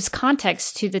gives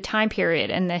context to the time period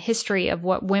and the history of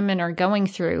what women are going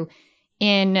through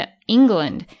in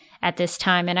England at this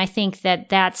time. And I think that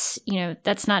that's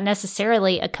not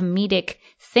necessarily a comedic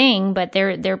thing, but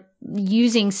they're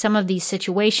using some of these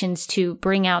situations to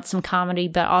bring out some comedy,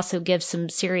 but also give some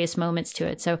serious moments to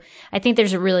it. So I think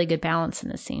there's a really good balance in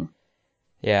this scene.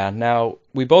 Yeah, now,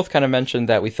 we both kind of mentioned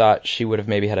that we thought she would have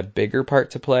maybe had a bigger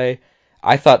part to play.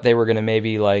 I thought they were going to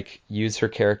maybe, like, use her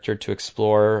character to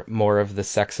explore more of the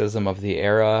sexism of the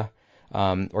era,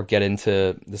 or get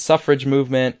into the suffrage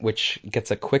movement, which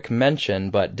gets a quick mention,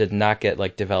 but did not get,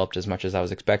 like, developed as much as I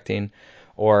was expecting.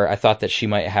 Or I thought that she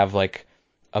might have, like,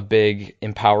 a big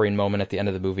empowering moment at the end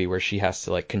of the movie where she has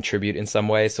to, like, contribute in some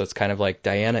way. So it's kind of like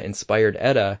Diana inspired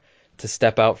Etta to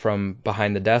step out from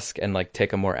behind the desk and like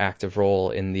take a more active role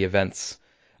in the events.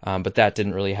 But that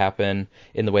didn't really happen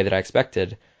in the way that I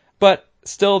expected. But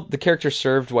still, the character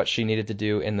served what she needed to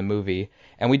do in the movie.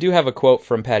 And we do have a quote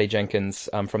from Patty Jenkins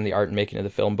from the Art and Making of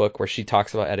the Film book where she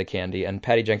talks about Etta Candy. And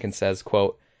Patty Jenkins says,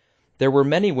 quote, "There were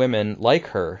many women like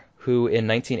her who in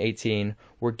 1918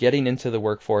 were getting into the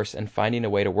workforce and finding a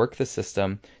way to work the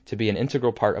system to be an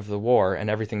integral part of the war and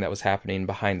everything that was happening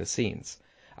behind the scenes.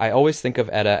 I always think of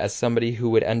Etta as somebody who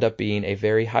would end up being a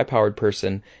very high-powered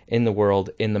person in the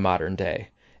world in the modern day."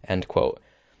 End quote.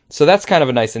 So that's kind of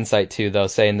a nice insight too, though,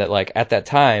 saying that like at that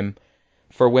time,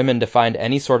 for women to find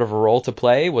any sort of a role to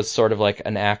play was sort of like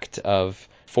an act of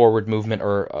forward movement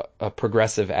or a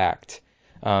progressive act.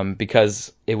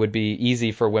 Because it would be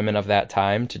easy for women of that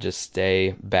time to just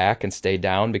stay back and stay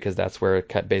down because that's where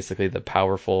basically the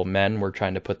powerful men were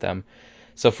trying to put them.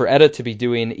 So for Etta to be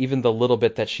doing even the little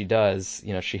bit that she does,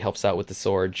 she helps out with the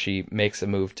sword, she makes a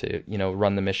move to,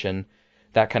 run the mission,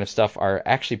 that kind of stuff are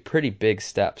actually pretty big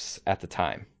steps at the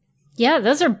time. Yeah,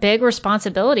 those are big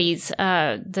responsibilities.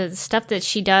 The stuff that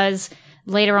she does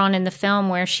later on in the film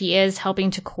where she is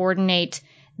helping to coordinate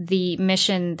the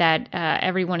mission that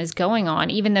everyone is going on.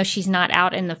 Even though she's not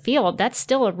out in the field, that's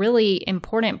still a really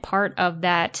important part of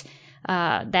that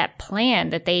plan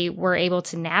that they were able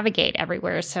to navigate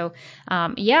everywhere. So,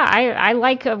 I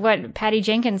like what Patty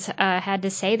Jenkins had to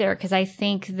say there, because I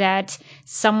think that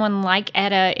someone like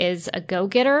Etta is a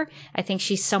go-getter. I think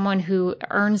she's someone who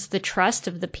earns the trust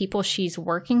of the people she's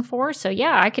working for. So,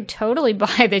 yeah, I could totally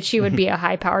buy that she would be a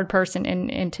high-powered person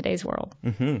in today's world.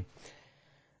 Mm-hmm.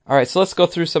 All right, so let's go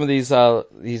through some of these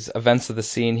events of the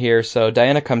scene here. So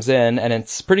Diana comes in, and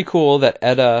it's pretty cool that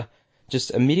Etta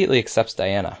just immediately accepts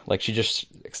Diana. Like, she just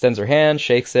extends her hand,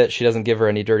 shakes it. She doesn't give her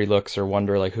any dirty looks or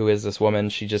wonder, like, who is this woman?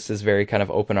 She just is very kind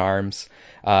of open arms,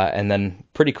 and then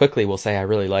pretty quickly will say, I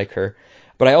really like her.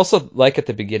 But I also like at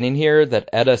the beginning here that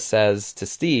Etta says to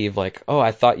Steve, like, oh,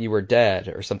 I thought you were dead,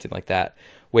 or something like that,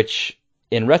 which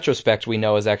in retrospect we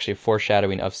know is actually a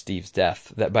foreshadowing of Steve's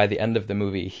death, that by the end of the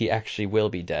movie he actually will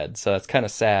be dead. So that's kind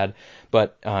of sad,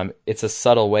 but it's a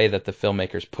subtle way that the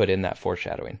filmmakers put in that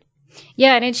foreshadowing.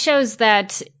 Yeah, and it shows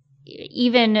that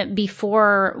even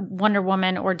before Wonder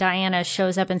Woman or Diana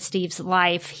shows up in Steve's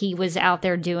life, he was out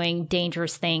there doing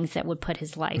dangerous things that would put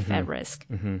his life at risk.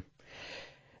 Mm-hmm.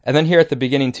 And then here at the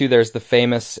beginning, too, there's the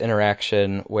famous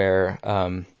interaction where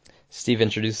Steve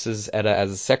introduces Etta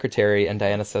as a secretary, and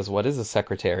Diana says, what is a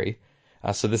secretary?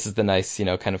 So this is the nice,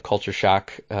 kind of culture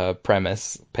shock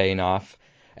premise paying off.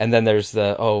 And then there's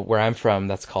where I'm from,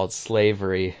 that's called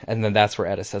slavery. And then that's where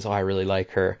Etta says, oh, I really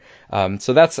like her.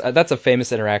 So that's a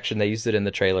famous interaction. They used it in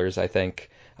the trailers, I think.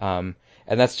 And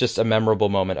that's just a memorable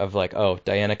moment of like, oh,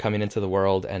 Diana coming into the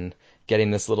world and getting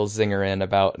this little zinger in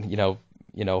about,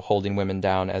 holding women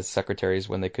down as secretaries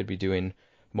when they could be doing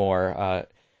more.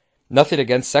 Nothing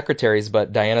against secretaries,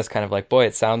 but Diana's kind of like, boy,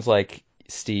 it sounds like,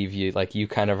 Steve, you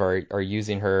kind of are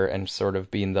using her and sort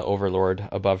of being the overlord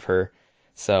above her.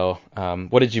 So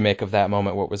what did you make of that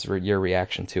moment? What was your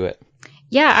reaction to it?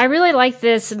 Yeah, I really like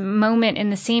this moment in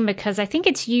the scene because I think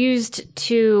it's used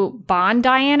to bond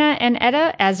Diana and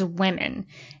Etta as women.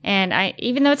 And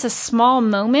even though it's a small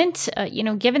moment,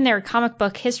 given their comic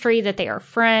book history that they are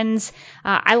friends,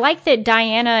 I like that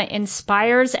Diana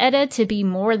inspires Etta to be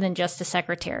more than just a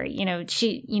secretary.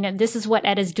 This is what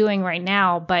Etta's doing right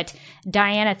now, but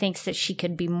Diana thinks that she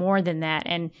could be more than that.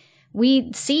 And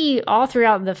we see all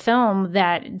throughout the film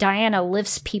that Diana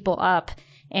lifts people up.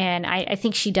 And I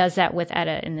think she does that with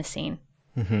Etta in the scene.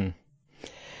 Mm-hmm.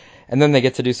 And then they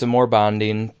get to do some more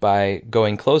bonding by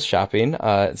going clothes shopping.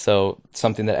 So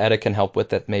something that Etta can help with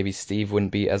that maybe Steve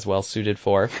wouldn't be as well suited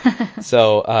for.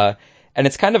 And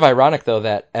it's kind of ironic, though,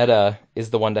 that Etta is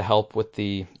the one to help with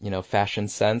the, fashion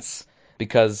sense.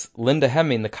 Because Linda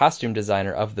Hemming, the costume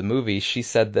designer of the movie, she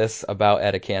said this about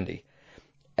Etta Candy.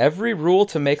 Every rule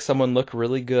to make someone look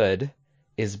really good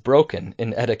is broken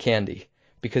in Etta Candy,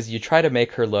 because you try to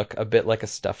make her look a bit like a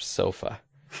stuffed sofa.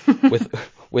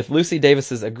 with Lucy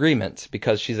Davis's agreement,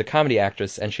 because she's a comedy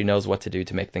actress and she knows what to do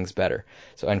to make things better.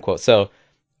 So, end quote. So,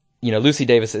 Lucy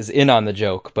Davis is in on the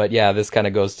joke, but yeah, this kind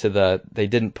of goes to they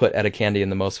didn't put Etta Candy in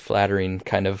the most flattering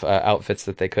kind of outfits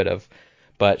that they could have,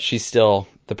 but she's still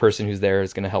the person who's there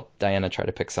is going to help Diana try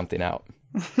to pick something out.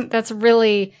 That's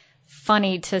really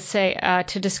funny to say,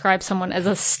 to describe someone as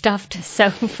a stuffed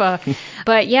sofa.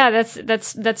 But yeah,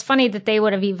 that's funny that they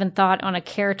would have even thought on a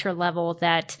character level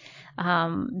that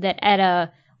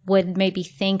Etta would maybe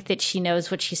think that she knows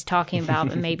what she's talking about,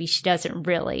 but maybe she doesn't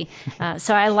really.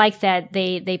 So I like that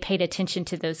they paid attention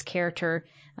to those character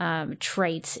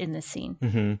traits in the scene.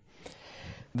 Mm-hmm.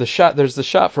 There's the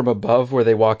shot from above where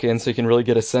they walk in, so you can really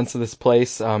get a sense of this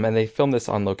place. And they filmed this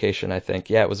on location, I think.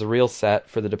 Yeah, it was a real set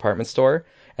for the department store,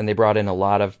 and they brought in a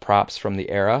lot of props from the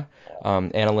era.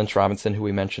 Anna Lynch Robinson, who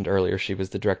we mentioned earlier, she was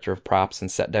the director of props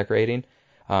and set decorating.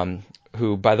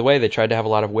 Who, by the way, they tried to have a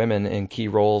lot of women in key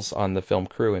roles on the film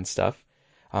crew and stuff.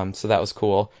 So that was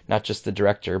cool. Not just the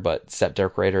director, but set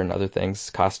decorator and other things,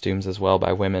 costumes as well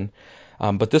by women.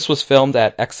 But this was filmed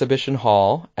at Exhibition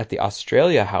Hall at the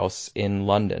Australia House in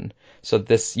London. So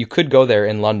you could go there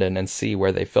in London and see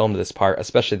where they filmed this part,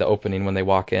 especially the opening when they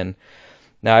walk in.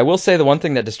 Now, I will say the one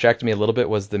thing that distracted me a little bit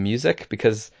was the music,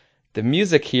 because the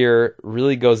music here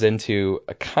really goes into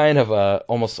a kind of a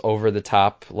almost over the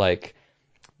top, like,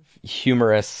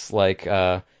 humorous, like,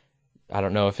 I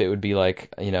don't know if it would be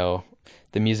like,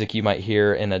 the music you might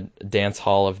hear in a dance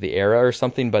hall of the era or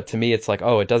something, but to me it's like,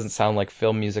 oh, it doesn't sound like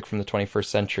film music from the 21st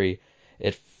century.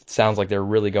 It sounds like they're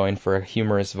really going for a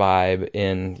humorous vibe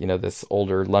in, this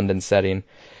older London setting.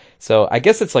 So I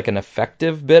guess it's like an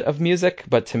effective bit of music,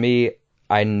 but to me,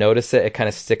 I notice it kind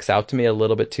of sticks out to me a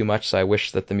little bit too much, so I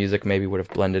wish that the music maybe would have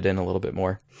blended in a little bit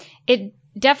more. It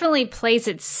definitely plays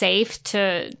it safe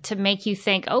to make you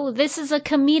think, oh, this is a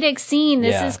comedic scene.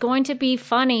 This is going to be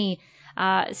funny.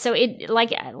 So it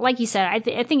like you said, I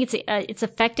think it's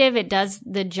effective. It does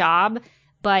the job,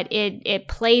 but it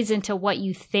plays into what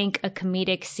you think a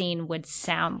comedic scene would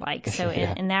sound like. So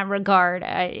in that regard,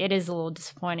 it is a little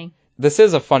disappointing. This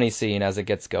is a funny scene as it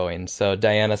gets going. So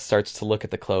Diana starts to look at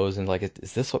the clothes and like,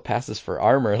 is this what passes for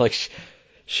armor? Like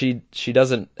she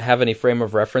doesn't have any frame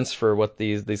of reference for what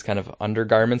these kind of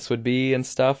undergarments would be and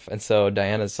stuff. And so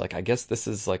Diana's like, I guess this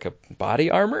is like a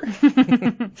body armor.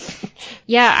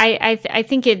 Yeah, I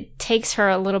think it takes her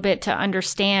a little bit to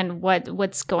understand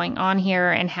what's going on here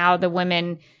and how the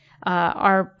women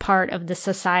are part of the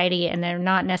society, and they're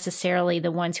not necessarily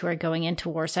the ones who are going into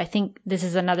war. So I think this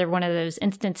is another one of those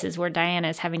instances where Diana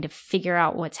is having to figure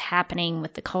out what's happening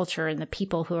with the culture and the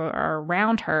people who are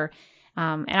around her.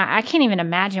 And I can't even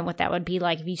imagine what that would be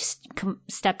like if you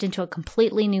stepped into a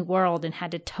completely new world and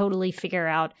had to totally figure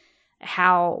out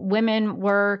how women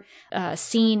were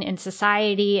seen in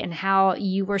society and how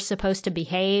you were supposed to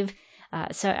behave.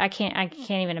 So I can't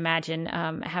even imagine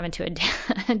having to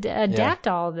adapt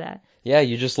all of that. Yeah,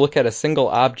 you just look at a single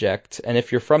object, and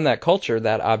if you're from that culture,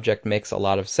 that object makes a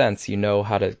lot of sense. You know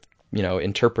how to,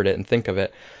 interpret it and think of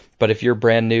it. But if you're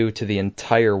brand new to the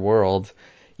entire world,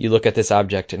 you look at this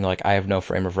object and like, I have no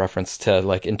frame of reference to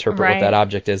like interpret what that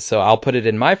object is. So I'll put it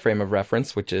in my frame of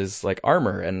reference, which is like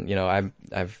armor. And,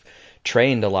 I've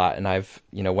trained a lot, and I've,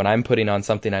 when I'm putting on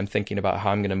something, I'm thinking about how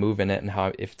I'm going to move in it and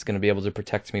how if it's going to be able to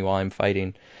protect me while I'm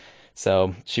fighting.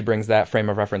 So she brings that frame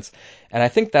of reference. And I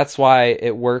think that's why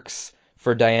it works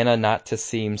for Diana not to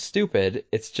seem stupid.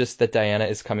 It's just that Diana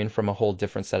is coming from a whole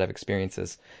different set of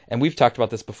experiences. And we've talked about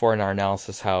this before in our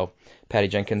analysis, how Patty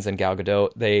Jenkins and Gal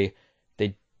Gadot, they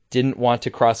didn't want to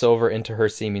cross over into her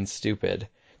seeming stupid.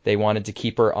 They wanted to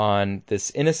keep her on this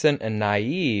innocent and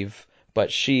naive, but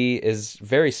she is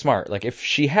very smart. Like if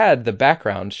she had the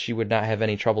background, she would not have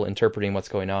any trouble interpreting what's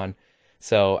going on.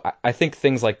 So I think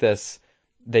things like this,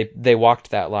 they walked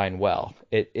that line well.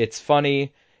 It's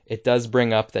funny. It does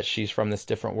bring up that she's from this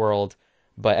different world.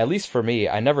 But at least for me,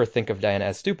 I never think of Diana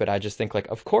as stupid. I just think like,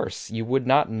 of course, you would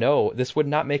not know. This would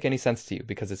not make any sense to you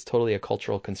because it's totally a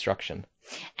cultural construction.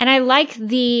 And I like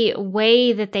the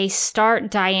way that they start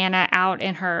Diana out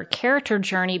in her character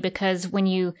journey, because when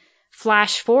you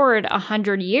flash forward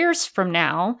 100 years from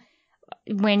now,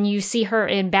 when you see her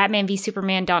in Batman v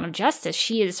Superman Dawn of Justice,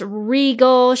 she is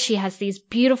regal. She has these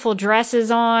beautiful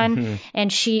dresses on,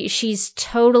 and she's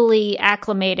totally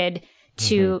acclimated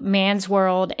to man's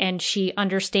world, and she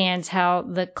understands how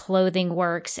the clothing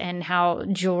works and how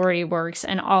jewelry works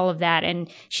and all of that, and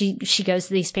she goes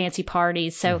to these fancy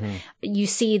parties. So you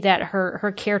see that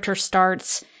her character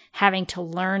starts having to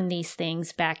learn these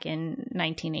things back in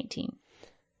 1918.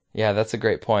 Yeah, that's a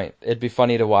great point. It'd be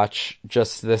funny to watch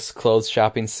just this clothes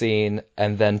shopping scene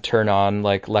and then turn on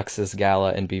like Lexus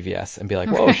Gala and BVS and be like,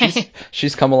 whoa,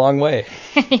 she's come a long way.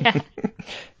 Yeah.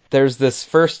 There's this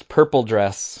first purple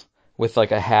dress with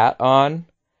like a hat on.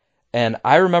 And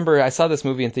I remember I saw this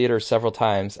movie in theaters several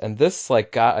times, and this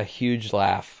like got a huge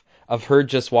laugh of her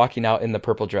just walking out in the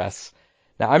purple dress.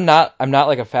 Now I'm not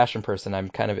like a fashion person. I'm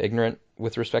kind of ignorant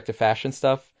with respect to fashion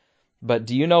stuff. But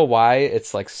do you know why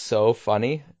it's like so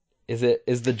funny?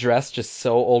 Is the dress just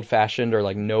so old fashioned, or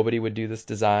like nobody would do this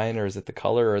design, or is it the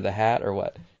color or the hat or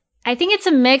what? I think it's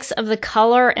a mix of the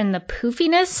color and the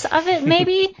poofiness of it,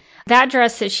 maybe. That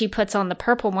dress that she puts on, the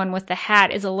purple one with the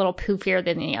hat, is a little poofier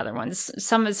than the other ones.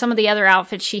 Some of the other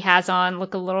outfits she has on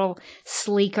look a little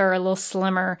sleeker, a little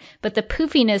slimmer, but the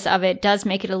poofiness of it does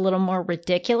make it a little more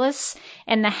ridiculous.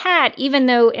 And the hat, even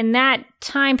though in that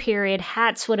time period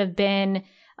hats would have been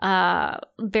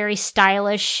very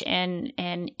stylish and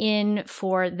in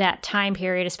for that time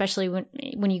period, especially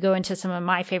when you go into some of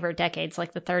my favorite decades,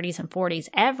 like the 30s and 40s,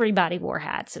 everybody wore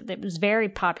hats. It was very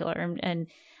popular and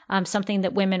something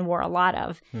that women wore a lot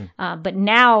of. But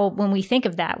now when we think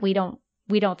of that, we don't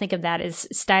think of that as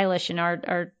stylish in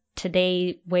our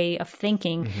today way of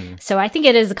thinking. So I think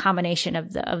it is a combination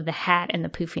of the hat and the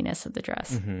poofiness of the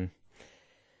dress.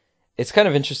 It's kind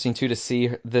of interesting, too, to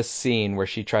see this scene where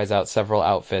she tries out several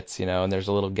outfits, and there's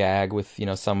a little gag with,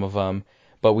 some of them.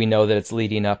 But we know that it's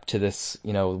leading up to this,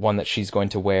 one that she's going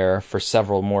to wear for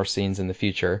several more scenes in the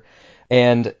future.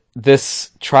 And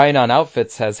this trying on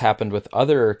outfits has happened with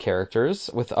other characters,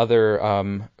 with other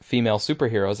female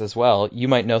superheroes as well. You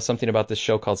might know something about this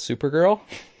show called Supergirl.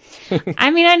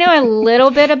 I mean, I know a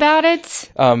little bit about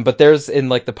it. But there's, in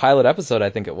like the pilot episode, I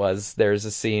think it was, there's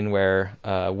a scene where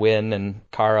Win and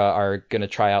Kara are going to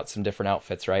try out some different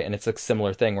outfits, right? And it's a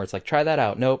similar thing where it's like, try that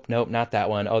out. Nope, not that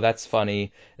one. Oh, that's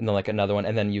funny. And then like another one.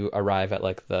 And then you arrive at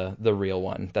like the real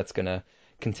one that's going to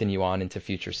continue on into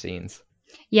future scenes.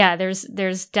 Yeah,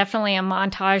 there's definitely a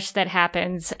montage that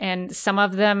happens, and some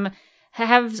of them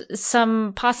have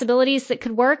some possibilities that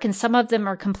could work, and some of them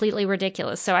are completely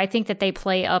ridiculous. So I think that they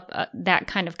play up that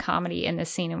kind of comedy in this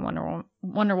scene in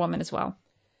Wonder Woman as well.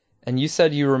 And you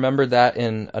said you remembered that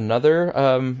in another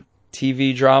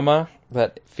TV drama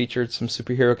that featured some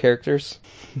superhero characters?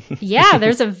 Yeah,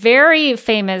 there's a very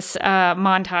famous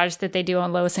montage that they do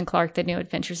on Lois and Clark, The New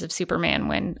Adventures of Superman,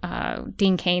 when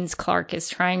Dean Cain's Clark is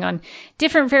trying on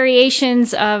different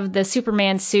variations of the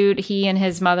Superman suit. He and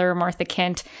his mother, Martha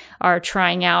Kent, are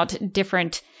trying out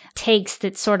different takes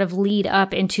that sort of lead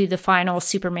up into the final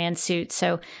Superman suit.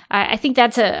 So I think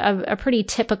that's a pretty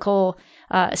typical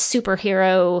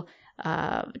superhero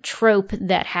trope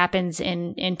that happens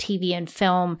in TV and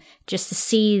film, just to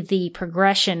see the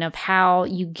progression of how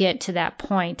you get to that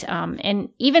point. And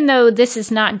even though this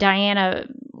is not Diana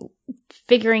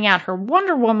figuring out her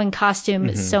Wonder Woman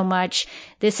costume so much,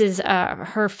 this is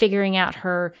her figuring out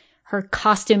her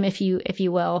costume, if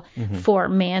you will, for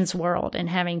Man's World, and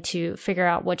having to figure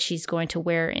out what she's going to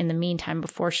wear in the meantime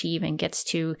before she even gets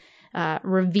to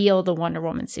reveal the Wonder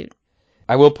Woman suit.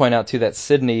 I will point out too that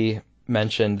Sydney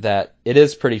mentioned that it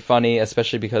is pretty funny,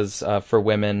 especially because for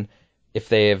women, if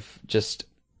they've just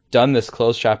done this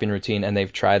clothes shopping routine and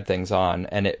they've tried things on,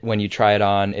 and when you try it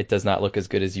on, it does not look as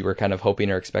good as you were kind of hoping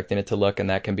or expecting it to look, and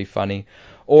that can be funny.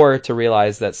 Or to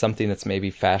realize that something that's maybe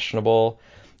fashionable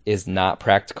is not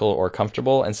practical or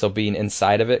comfortable, and so being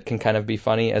inside of it can kind of be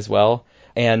funny as well.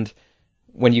 And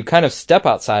when you kind of step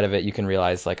outside of it, you can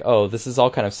realize like, oh, this is all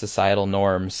kind of societal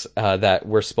norms that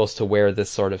we're supposed to wear this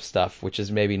sort of stuff, which is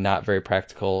maybe not very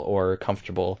practical or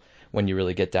comfortable when you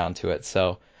really get down to it.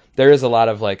 So there is a lot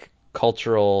of like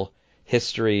cultural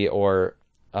history or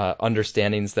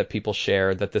understandings that people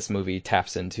share that this movie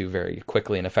taps into very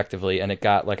quickly and effectively. And it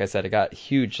got, like I said, it got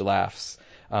huge laughs.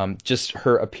 Just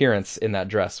her appearance in that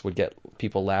dress would get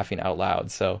people laughing out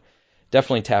loud. So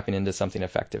definitely tapping into something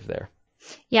effective there.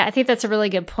 Yeah, I think that's a really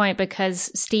good point, because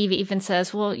Steve even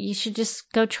says, well, you should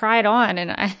just go try it on.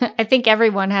 And I think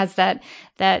everyone has that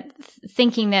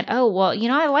thinking that, oh, well,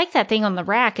 I like that thing on the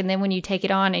rack. And then when you take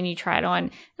it on and you try it on,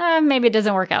 maybe it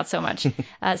doesn't work out so much.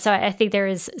 So I think there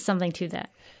is something to that.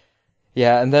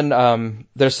 Yeah, and then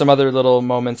there's some other little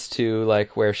moments too,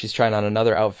 like where she's trying on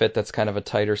another outfit that's kind of a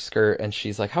tighter skirt, and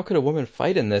she's like, how could a woman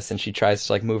fight in this? And she tries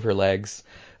to like move her legs.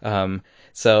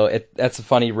 So that's a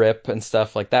funny rip and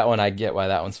stuff like that one. I get why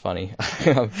that one's funny.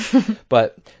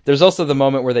 But there's also the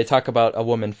moment where they talk about a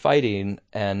woman fighting,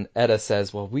 and Etta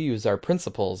says, well, we use our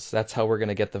principles. That's how we're going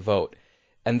to get the vote.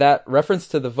 And that reference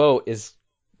to the vote is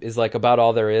like about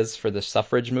all there is for the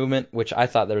suffrage movement, which I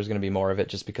thought there was going to be more of it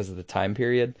just because of the time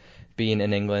period, being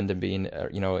in England and being,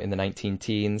 in the 19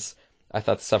 teens. I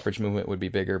thought the suffrage movement would be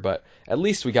bigger, but at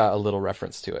least we got a little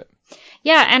reference to it.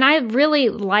 Yeah, and I really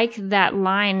like that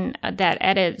line that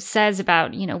Etta says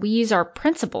about, we use our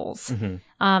principles.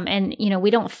 And, we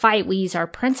don't fight, we use our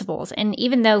principles. And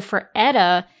even though for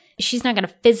Etta, she's not going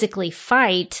to physically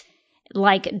fight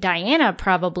like Diana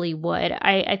probably would,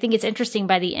 I think it's interesting,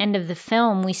 by the end of the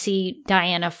film, we see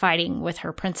Diana fighting with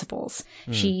her principles.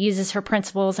 She uses her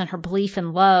principles and her belief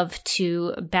in love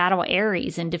to battle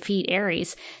Ares and defeat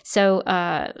Ares.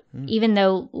 So even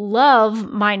though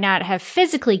love might not have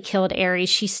physically killed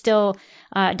Ares,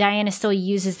 Diana still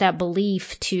uses that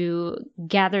belief to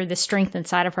gather the strength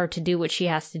inside of her to do what she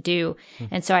has to do.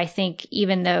 And so I think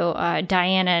even though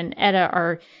Diana and Etta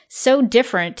are so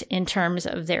different in terms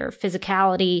of their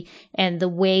physicality and the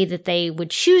way that they would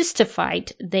choose to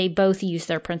fight, they both use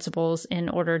their principles in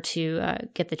order to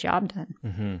get the job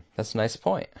done. That's a nice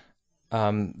point.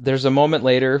 There's a moment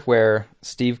later where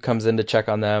Steve comes in to check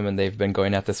on them, and they've been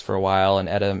going at this for a while, and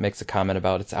Etta makes a comment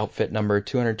about its outfit number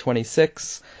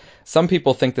 226. Some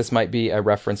people think this might be a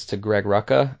reference to Greg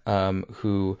Rucka,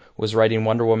 who was writing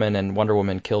Wonder Woman, and Wonder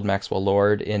Woman killed Maxwell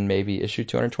Lord in maybe issue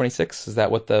 226. Is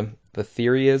that what the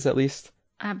theory is, at least?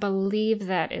 I believe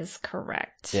that is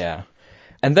correct. Yeah.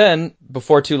 And then,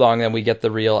 before too long, then we get the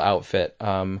real outfit,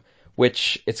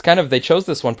 which it's kind of, they chose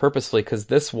this one purposefully because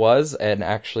this was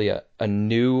actually a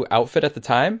new outfit at the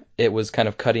time. It was kind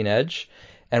of cutting edge.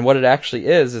 And what it actually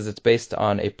is it's based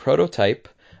on a prototype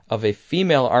of a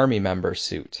female army member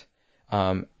suit.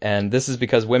 And this is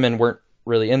because women weren't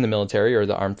really in the military or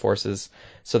the armed forces,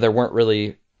 so there weren't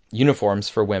really uniforms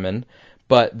for women,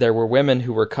 but there were women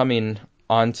who were coming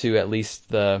onto at least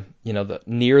the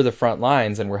near the front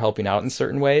lines and were helping out in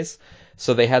certain ways.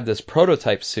 So they had this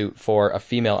prototype suit for a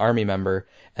female army member,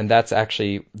 and that's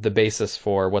actually the basis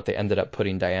for what they ended up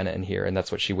putting Diana in here, and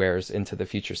that's what she wears into the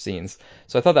future scenes.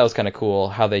 So I thought that was kind of cool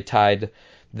how they tied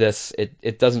this.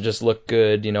 It doesn't just look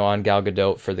good, on Gal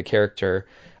Gadot for the character,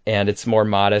 and it's more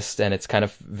modest and it's kind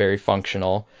of very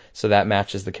functional, so that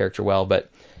matches the character well. But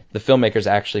the filmmakers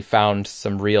actually found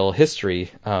some real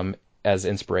history as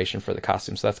inspiration for the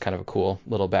costume, so that's kind of a cool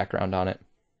little background on it.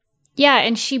 Yeah,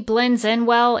 and she blends in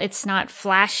well. It's not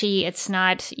flashy. It's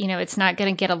not, it's not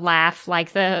going to get a laugh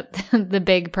like the the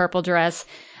big purple dress.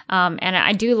 And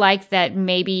I do like that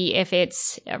maybe if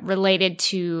it's related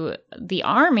to the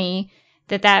army,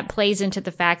 that plays into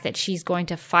the fact that she's going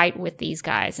to fight with these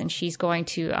guys and she's going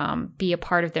to be a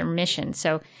part of their mission.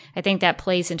 So I think that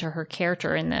plays into her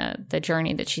character and the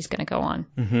journey that she's going to go on.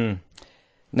 Mm-hmm.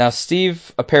 Now,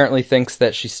 Steve apparently thinks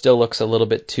that she still looks a little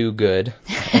bit too good.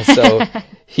 And so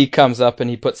he comes up and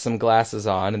he puts some glasses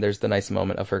on, and there's the nice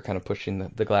moment of her kind of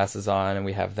pushing the glasses on, and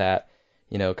we have that,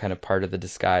 kind of part of the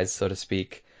disguise, so to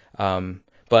speak.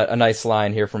 But a nice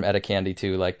line here from Etta Candy,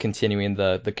 too, like continuing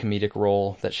the comedic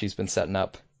role that she's been setting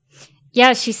up.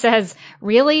 Yeah, she says,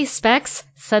 "Really, Specs?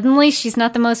 Suddenly she's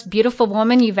not the most beautiful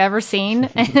woman you've ever seen?"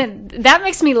 And that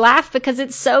makes me laugh because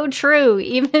it's so true.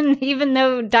 Even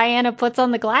though Diana puts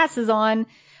on the glasses on,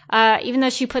 even though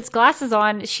she puts glasses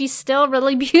on, she's still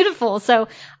really beautiful. So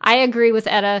I agree with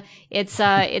Etta. It's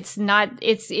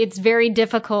very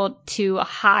difficult to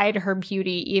hide her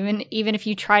beauty, even if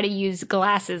you try to use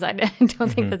glasses. I don't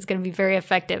think that's going to be very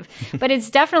effective. But it's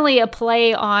definitely a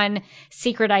play on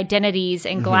secret identities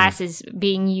and glasses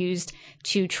being used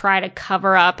to try to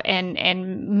cover up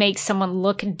and make someone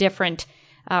look different.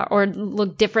 Or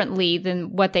look differently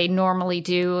than what they normally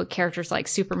do. Characters like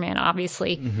Superman,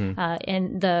 obviously,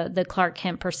 in the Clark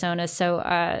Kent persona.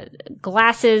 So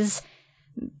glasses,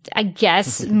 I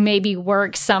guess, maybe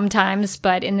work sometimes,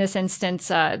 but in this instance,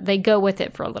 they go with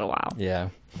it for a little while. Yeah.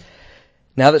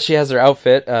 Now that she has her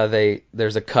outfit,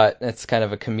 there's a cut. It's kind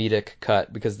of a comedic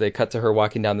cut because they cut to her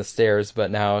walking down the stairs,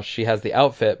 but now she has the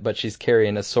outfit, but she's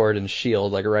carrying a sword and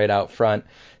shield like right out front.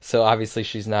 So obviously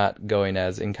she's not going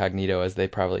as incognito as they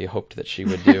probably hoped that she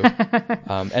would do.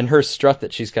 And her strut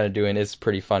that she's kind of doing is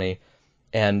pretty funny.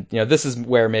 And, this is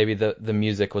where maybe the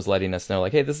music was letting us know,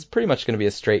 like, hey, this is pretty much going to be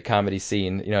a straight comedy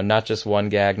scene. Not just one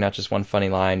gag, not just one funny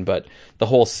line, but the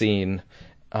whole scene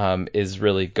is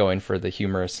really going for the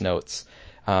humorous notes.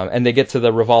 And they get to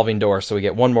the revolving door, so we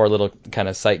get one more little kind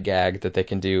of sight gag that they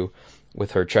can do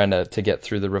with her trying to get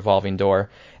through the revolving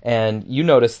door. And you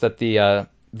notice that the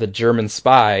German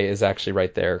spy is actually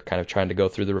right there, kind of trying to go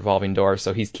through the revolving door,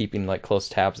 so he's keeping like close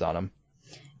tabs on him.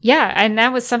 Yeah, and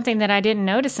that was something that I didn't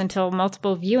notice until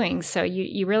multiple viewings. So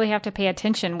you really have to pay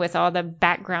attention with all the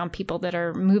background people that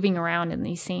are moving around in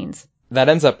these scenes. That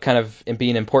ends up kind of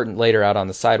being important later out on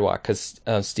the sidewalk, because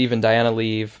Steve and Diana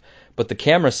leave, but the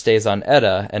camera stays on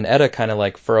Etta, and Etta kind of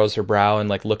like furrows her brow and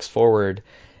like looks forward,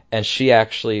 and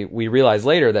we realize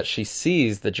later that she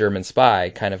sees the German spy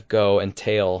kind of go and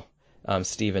tail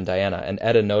Steve and Diana, and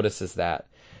Etta notices that.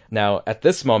 Now, at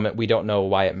this moment, we don't know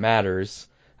why it matters,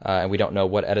 and we don't know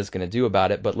what Etta's going to do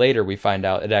about it, but later we find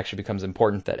out it actually becomes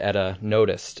important that Etta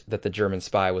noticed that the German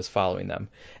spy was following them.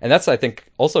 And that's, I think,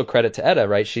 also credit to Etta,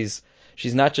 right? She's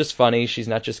not just funny, she's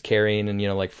not just caring and,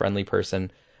 like friendly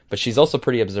person, but she's also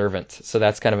pretty observant. So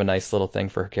that's kind of a nice little thing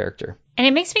for her character. And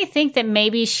it makes me think that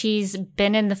maybe she's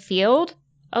been in the field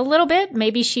a little bit.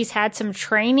 Maybe she's had some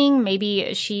training.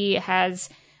 Maybe she has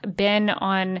been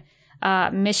on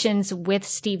missions with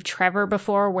Steve Trevor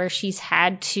before where she's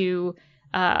had to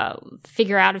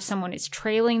figure out if someone is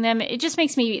trailing them. It just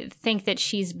makes me think that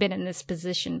she's been in this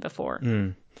position before.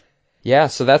 Yeah,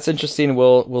 so that's interesting.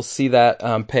 We'll see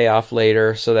that pay off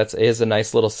later. So that is a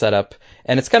nice little setup,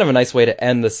 and it's kind of a nice way to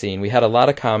end the scene. We had a lot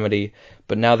of comedy,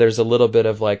 but now there's a little bit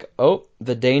of like, oh,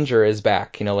 the danger is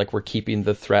back. Like we're keeping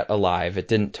the threat alive. It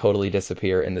didn't totally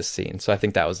disappear in this scene, so I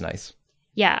think that was nice.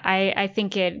 Yeah, I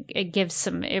think it gives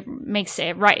it makes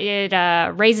it right.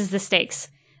 It raises the stakes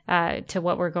to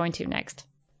what we're going to next.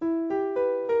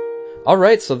 All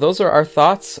right, so those are our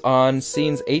thoughts on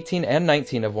scenes 18 and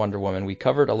 19 of Wonder Woman. We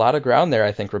covered a lot of ground there,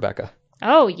 I think, Rebecca.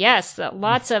 Oh, yes.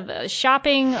 Lots of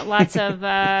shopping, lots of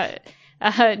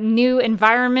new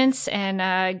environments,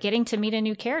 and getting to meet a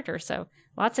new character. So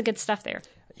lots of good stuff there.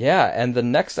 Yeah, and the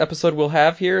next episode we'll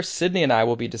have here, Sydney and I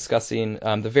will be discussing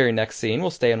the very next scene.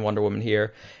 We'll stay in Wonder Woman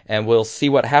here, and we'll see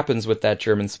what happens with that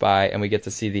German spy, and we get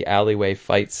to see the alleyway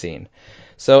fight scene.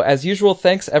 So, as usual,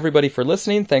 thanks everybody for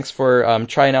listening. Thanks for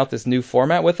trying out this new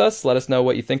format with us. Let us know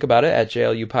what you think about it at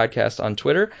JLU Podcast on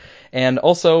Twitter. And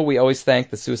also, we always thank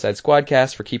the Suicide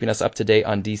Squadcast for keeping us up to date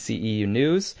on DCEU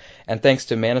news. And thanks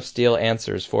to Man of Steel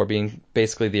Answers for being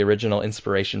basically the original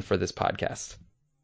inspiration for this podcast.